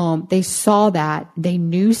came home. They saw that. They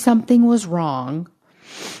knew something was wrong.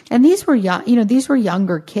 And these were young, these were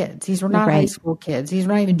younger kids. These were not high school kids. These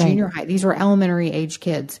were not even junior high. These were elementary age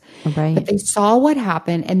kids. Right. But they saw what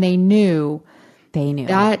happened, and they knew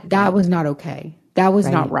that was not okay. That was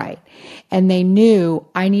not right. And they knew,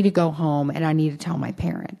 I need to go home and I need to tell my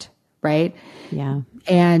parent. Right. Yeah.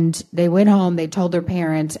 And they went home, they told their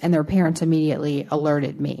parents, and their parents immediately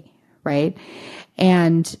alerted me. Right.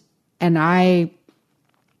 And I,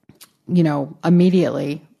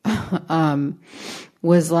 immediately,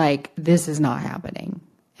 was like, this is not happening.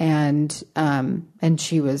 And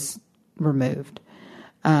she was removed,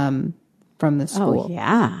 from the school. Oh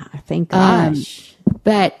yeah. Thank gosh.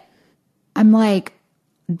 But I'm like,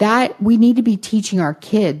 that we need to be teaching our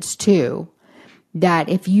kids too, that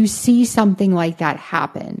if you see something like that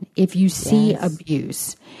happen, if you see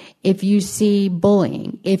abuse, if you see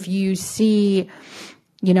bullying, if you see,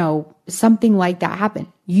 something like that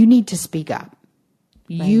happen, you need to speak up.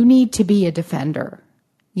 Right. You need to be a defender,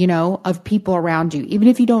 of people around you, even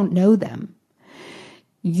if you don't know them.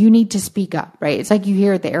 You need to speak up, right? It's like you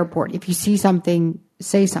hear at the airport, if you see something,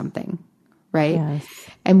 say something. Right. Yes.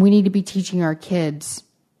 And we need to be teaching our kids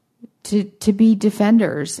to be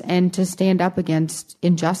defenders and to stand up against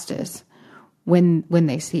injustice when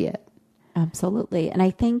they see it. Absolutely. And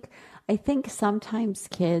I think sometimes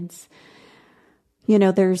kids,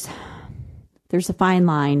 there's a fine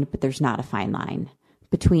line, but there's not a fine line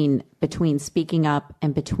between speaking up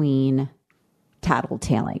and between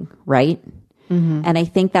tattletaling. Right. Mm-hmm. And I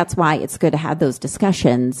think that's why it's good to have those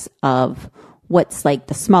discussions of what's like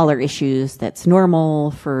the smaller issues that's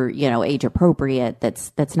normal for, age appropriate,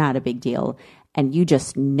 that's not a big deal. And you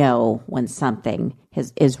just know when something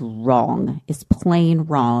is wrong, is plain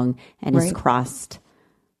wrong, and has crossed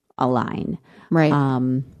a line. Right.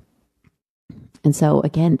 And so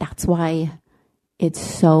again, that's why it's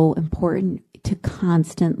so important to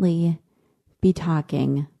constantly be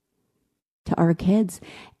talking to our kids.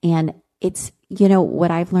 And it's,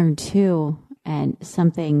 what I've learned too, and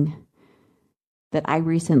something that I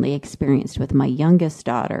recently experienced with my youngest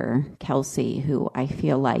daughter, Kelsey, who I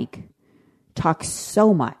feel like talks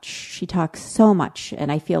so much. She talks so much,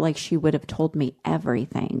 and I feel like she would have told me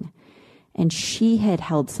everything. And she had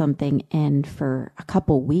held something in for a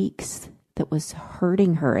couple weeks that was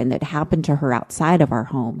hurting her, and that happened to her outside of our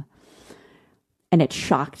home. And it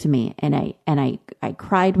shocked me, and I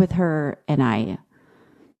cried with her, and I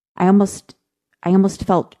almost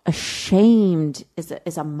felt ashamed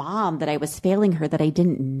as a mom that I was failing her, that I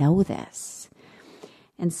didn't know this.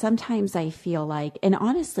 And sometimes I feel like, and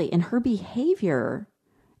honestly, in her behavior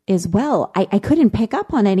as well, I couldn't pick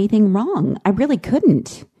up on anything wrong. I really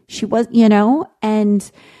couldn't. She was,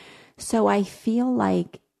 and so I feel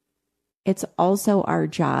like it's also our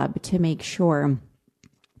job to make sure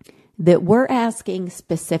that we're asking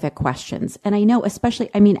specific questions. And I know, especially,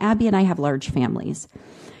 Abby and I have large families.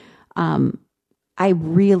 I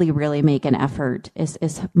really, really make an effort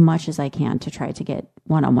as much as I can to try to get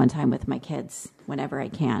one-on-one time with my kids whenever I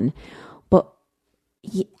can. But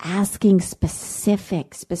asking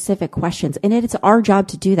specific questions, and it's our job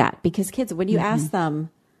to do that, because kids, when you ask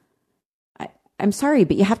them, I'm sorry,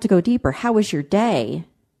 but you have to go deeper. How was your day?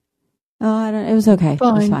 Oh, it was okay.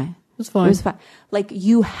 Fine. It was fine. It was fine. Like,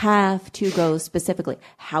 you have to go specifically.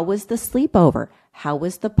 How was the sleepover? How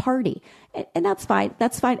was the party? And that's fine.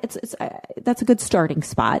 That's fine. It's that's a good starting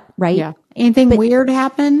spot, right? Yeah. Anything weird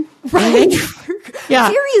happen? Right. Yeah.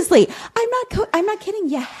 Seriously. I'm not kidding.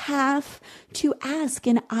 You have to ask.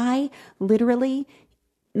 And my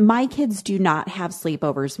kids do not have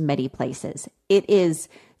sleepovers many places. It is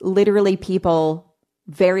literally people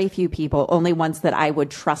very few people, only ones that I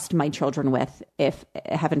would trust my children with if,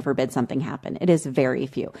 heaven forbid, something happened. It is very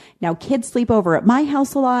few. Now, kids sleep over at my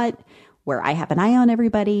house a lot, where I have an eye on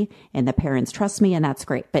everybody and the parents trust me, and that's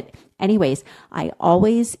great. But anyways, I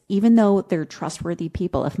always, even though they're trustworthy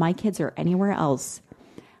people, if my kids are anywhere else,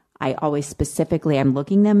 I always specifically, I'm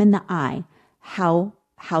looking them in the eye. How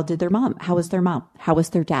did their mom? How was their mom? How was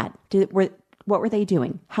their dad? What were they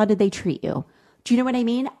doing? How did they treat you? Do you know what I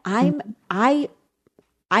mean? I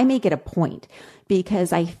make it a point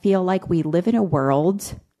because I feel like we live in a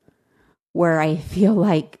world where I feel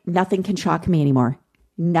like nothing can shock me anymore.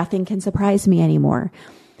 Nothing can surprise me anymore.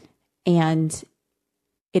 And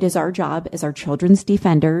it is our job as our children's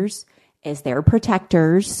defenders, as their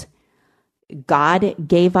protectors. God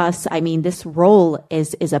gave us, this role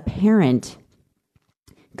as a parent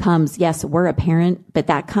comes, yes, we're a parent, but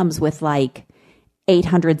that comes with like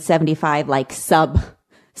 875 like sub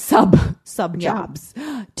jobs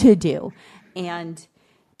to do. And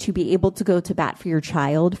to be able to go to bat for your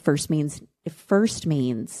child first means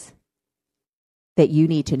that you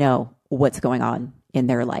need to know what's going on in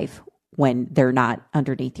their life when they're not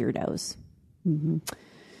underneath your nose. Mm-hmm.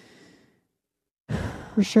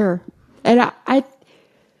 For sure. And I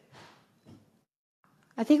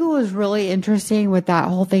think what was really interesting with that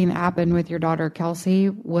whole thing that happened with your daughter, Kelsey,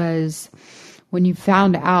 was when you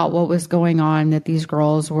found out what was going on, that these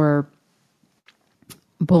girls were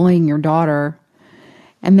bullying your daughter.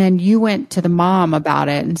 And then you went to the mom about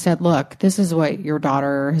it and said, look, this is what your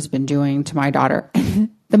daughter has been doing to my daughter.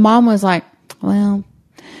 The mom was like, well,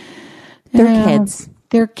 they're kids.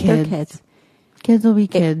 They're kids. Kids will be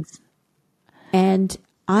kids. And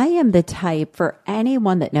I am the type, for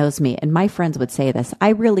anyone that knows me, and my friends would say this, I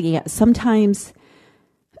really sometimes,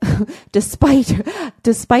 despite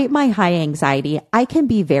my high anxiety, I can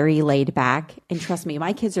be very laid back. And trust me,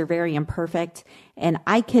 my kids are very imperfect, and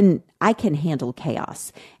I can handle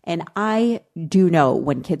chaos. And I do know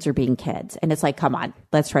when kids are being kids, and it's like, come on,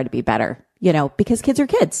 let's try to be better, because kids are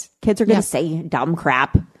kids. Kids are going to say dumb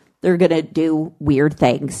crap. They're going to do weird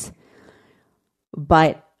things.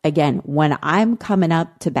 But again, when I'm coming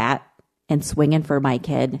up to bat and swinging for my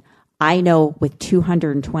kid, I know with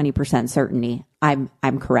 220% certainty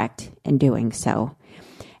I'm correct in doing so.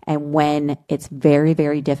 And when it's very,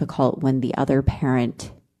 very difficult, when the other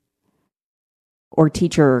parent or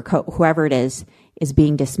teacher or whoever it is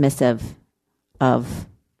being dismissive of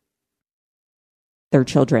their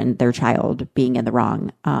child being in the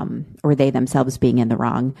wrong, or they themselves being in the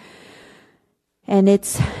wrong. And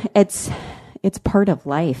it's part of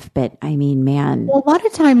life, but man. Well, a lot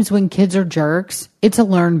of times when kids are jerks, it's a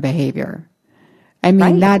learned behavior.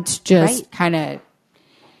 That's just kind of,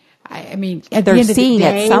 at they're the end of seeing the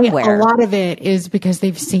day, it somewhere. A lot of it is because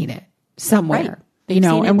they've seen it somewhere,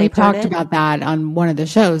 and we talked about that on one of the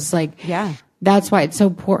shows. That's why it's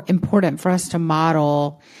so important for us to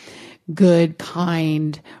model good,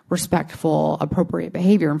 kind, respectful, appropriate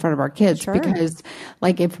behavior in front of our kids. Sure. Because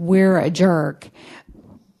if we're a jerk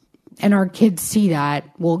and our kids see that,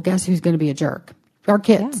 well, guess who's going to be a jerk? Our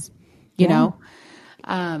kids, you know?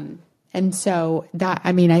 And so that,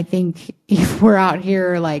 I think if we're out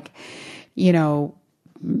here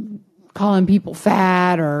calling people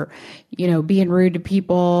fat or, being rude to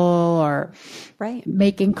people or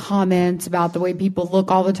making comments about the way people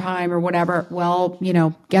look all the time or whatever, well,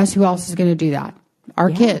 guess who else is going to do that?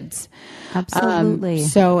 Our kids. Absolutely.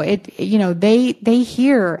 So they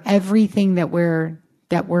hear everything that we're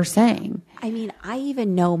saying. I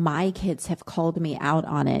even know my kids have called me out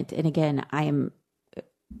on it. And again, I am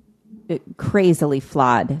a crazily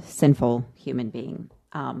flawed, sinful human being.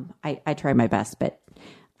 I try my best, but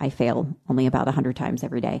I fail only about 100 times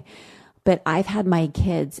every day. But I've had my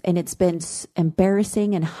kids, and it's been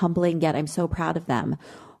embarrassing and humbling, yet I'm so proud of them,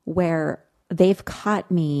 where they've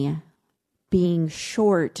caught me being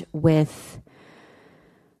short with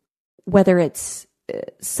whether it's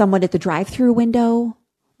someone at the drive-through window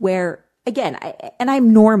where, again,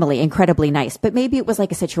 I'm normally incredibly nice, but maybe it was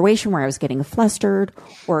like a situation where I was getting flustered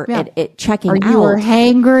or it checking out. Or you were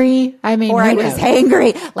hangry. I was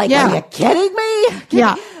hangry. Are you kidding me?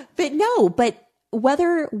 Yeah. But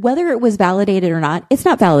whether it was validated or not, it's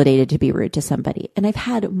not validated to be rude to somebody. And I've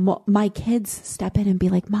had my kids step in and be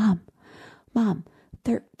like, Mom,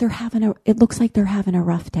 it looks like they're having a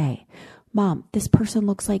rough day. Mom, this person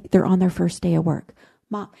looks like they're on their first day of work.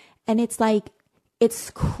 Mom. And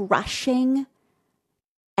it's crushing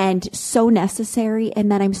and so necessary.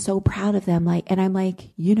 And then I'm so proud of them. And I'm like,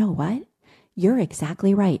 you know what? You're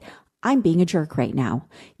exactly right. I'm being a jerk right now.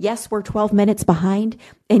 Yes, we're 12 minutes behind.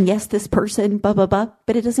 And yes, this person, blah, blah, blah.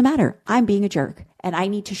 But it doesn't matter. I'm being a jerk. And I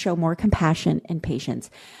need to show more compassion and patience.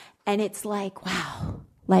 And it's like, wow.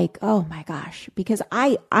 Like, oh my gosh. Because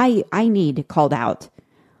I need called out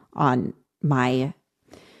on my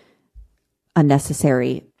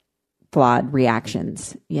unnecessary, flawed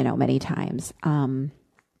reactions, many times.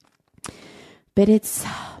 But it's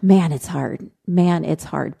hard. Man, it's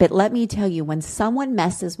hard. But let me tell you, when someone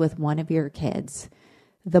messes with one of your kids,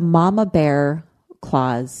 the mama bear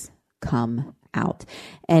claws come out.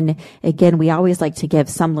 And again, we always like to give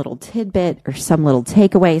some little tidbit or some little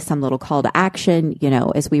takeaway, some little call to action,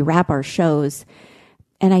 as we wrap our shows.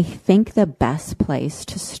 And I think the best place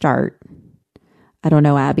to start, I don't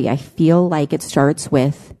know, Abby, I feel like it starts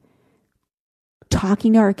with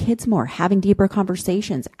talking to our kids more, having deeper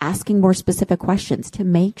conversations, asking more specific questions to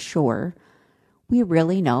make sure we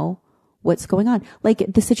really know what's going on.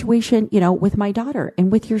 Like the situation, with my daughter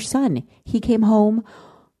and with your son. He came home,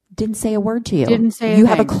 didn't say a word to you. Didn't say You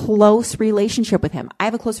have a close relationship with him. I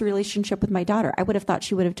have a close relationship with my daughter. I would have thought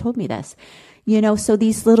she would have told me this. So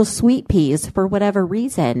these little sweet peas, for whatever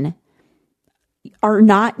reason, are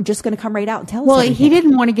not just going to come right out and tell us. Well, everything. he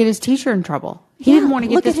didn't want to get his teacher in trouble. He didn't want to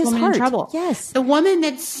get look at this his woman heart. in trouble. Yes. The woman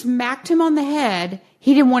that smacked him on the head,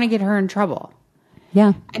 he didn't want to get her in trouble.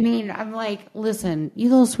 Yeah. I mean, I'm like, listen, you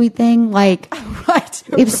little sweet thing. Like, Right.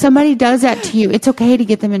 if somebody does that to you, it's okay to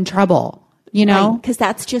get them in trouble, Because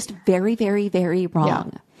that's just very, very, very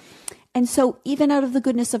wrong. Yeah. And so even out of the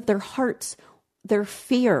goodness of their hearts, their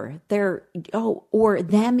fear, or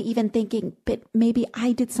them even thinking, but maybe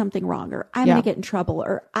I did something wrong, or I'm going to get in trouble,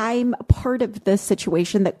 or I'm a part of the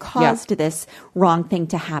situation that caused this wrong thing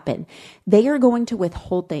to happen. They are going to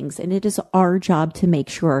withhold things, and it is our job to make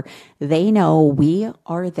sure they know we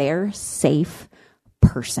are their safe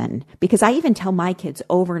person. Because I even tell my kids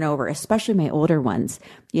over and over, especially my older ones,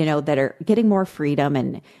 that are getting more freedom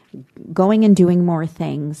and going and doing more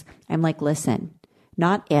things. I'm like, listen,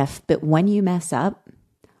 not if, but when you mess up,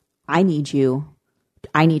 I need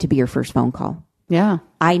to be your first phone call. Yeah.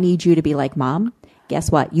 I need you to be like, Mom, guess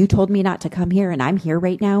what? You told me not to come here and I'm here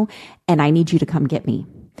right now and I need you to come get me.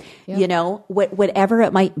 Yep. Whatever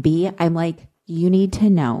it might be, I'm like, you need to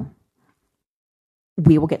know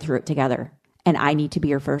we will get through it together. And I need to be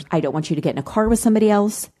your first. I don't want you to get in a car with somebody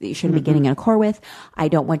else that you shouldn't be getting in a car with. I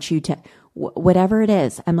don't want you to, whatever it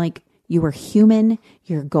is. I'm like, you are human.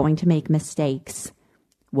 You're going to make mistakes.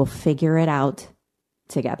 We'll figure it out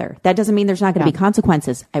together. That doesn't mean there's not going to be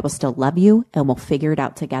consequences. I will still love you and we'll figure it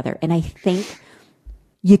out together. And I think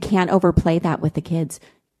you can't overplay that with the kids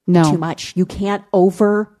too much. You can't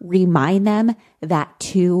over remind them that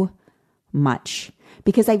too much.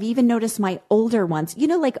 Because I've even noticed my older ones,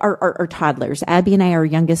 like our toddlers. Abby and I, our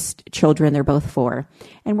youngest children, they're both 4.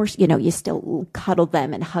 And we're, you still cuddle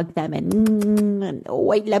them and hug them and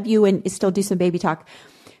oh, I love you, and still do some baby talk.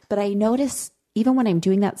 But I notice even when I'm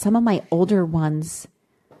doing that, some of my older ones,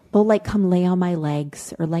 they'll like come lay on my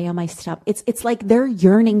legs or lay on my stuff. It's like they're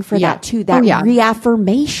yearning for that too, that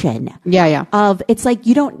reaffirmation. Yeah. Of, it's like,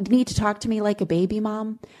 you don't need to talk to me like a baby,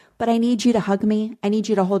 Mom, but I need you to hug me. I need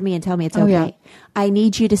you to hold me and tell me it's okay. Yeah. I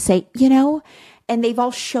need you to say, and they've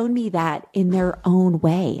all shown me that in their own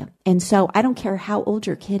way. And so I don't care how old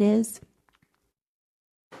your kid is.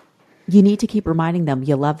 You need to keep reminding them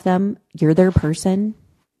you love them. You're their person.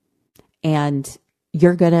 And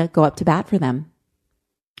you're going to go up to bat for them.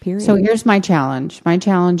 Period. So here's my challenge. My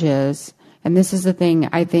challenge is, and this is the thing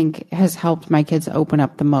I think has helped my kids open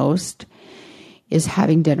up the most, is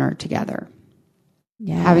having dinner together.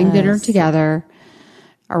 Yes. Having dinner together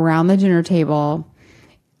around the dinner table.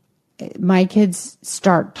 My kids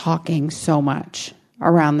start talking so much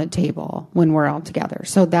around the table when we're all together.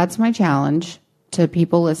 So that's my challenge to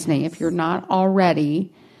people listening. If you're not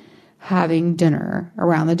already having dinner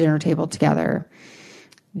around the dinner table together,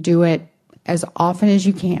 do it as often as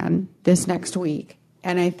you can this next week.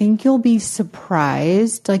 And I think you'll be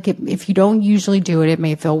surprised. Like if you don't usually do it, it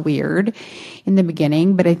may feel weird in the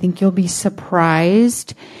beginning, but I think you'll be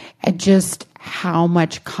surprised at just how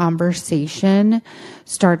much conversation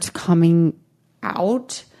starts coming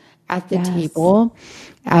out at the table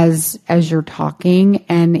as you're talking.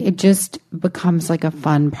 And it just becomes like a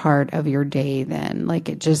fun part of your day then. Like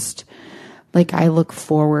it just, like I look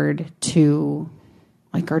forward to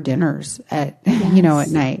like our dinners at, at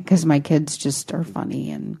night, because my kids just are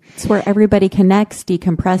funny. And it's where everybody connects,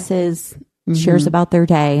 decompresses, shares about their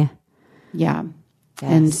day. Yeah.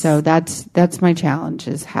 Yes. And so that's my challenge,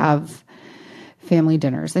 is have family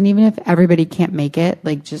dinners. And even if everybody can't make it,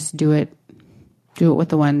 like just do it with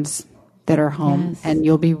the ones that are home, and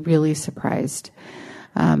you'll be really surprised.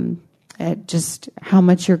 at just how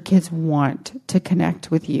much your kids want to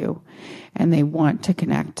connect with you, and they want to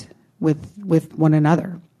connect with one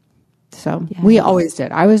another. So we always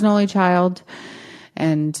did. I was an only child,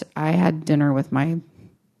 and I had dinner with my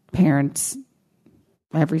parents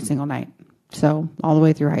every single night. So all the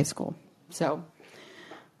way through high school. So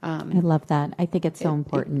I love that. I think it's so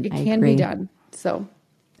important. It can be done. So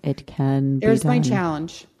it can be there's done. my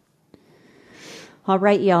challenge. All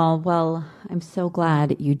right, y'all. Well, I'm so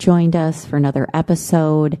glad you joined us for another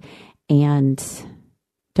episode. And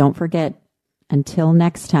don't forget, until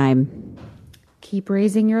next time, keep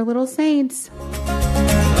raising your little saints.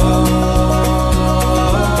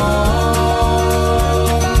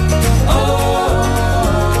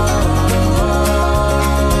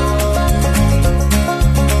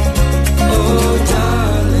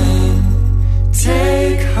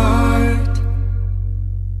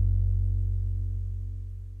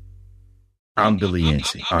 I'm Billy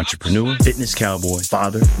Yancey, entrepreneur, fitness cowboy,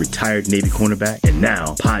 father, retired Navy cornerback, and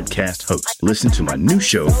now podcast host. Listen to my new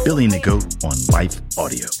show, Billy and the Goat, on Life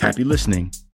Audio. Happy listening.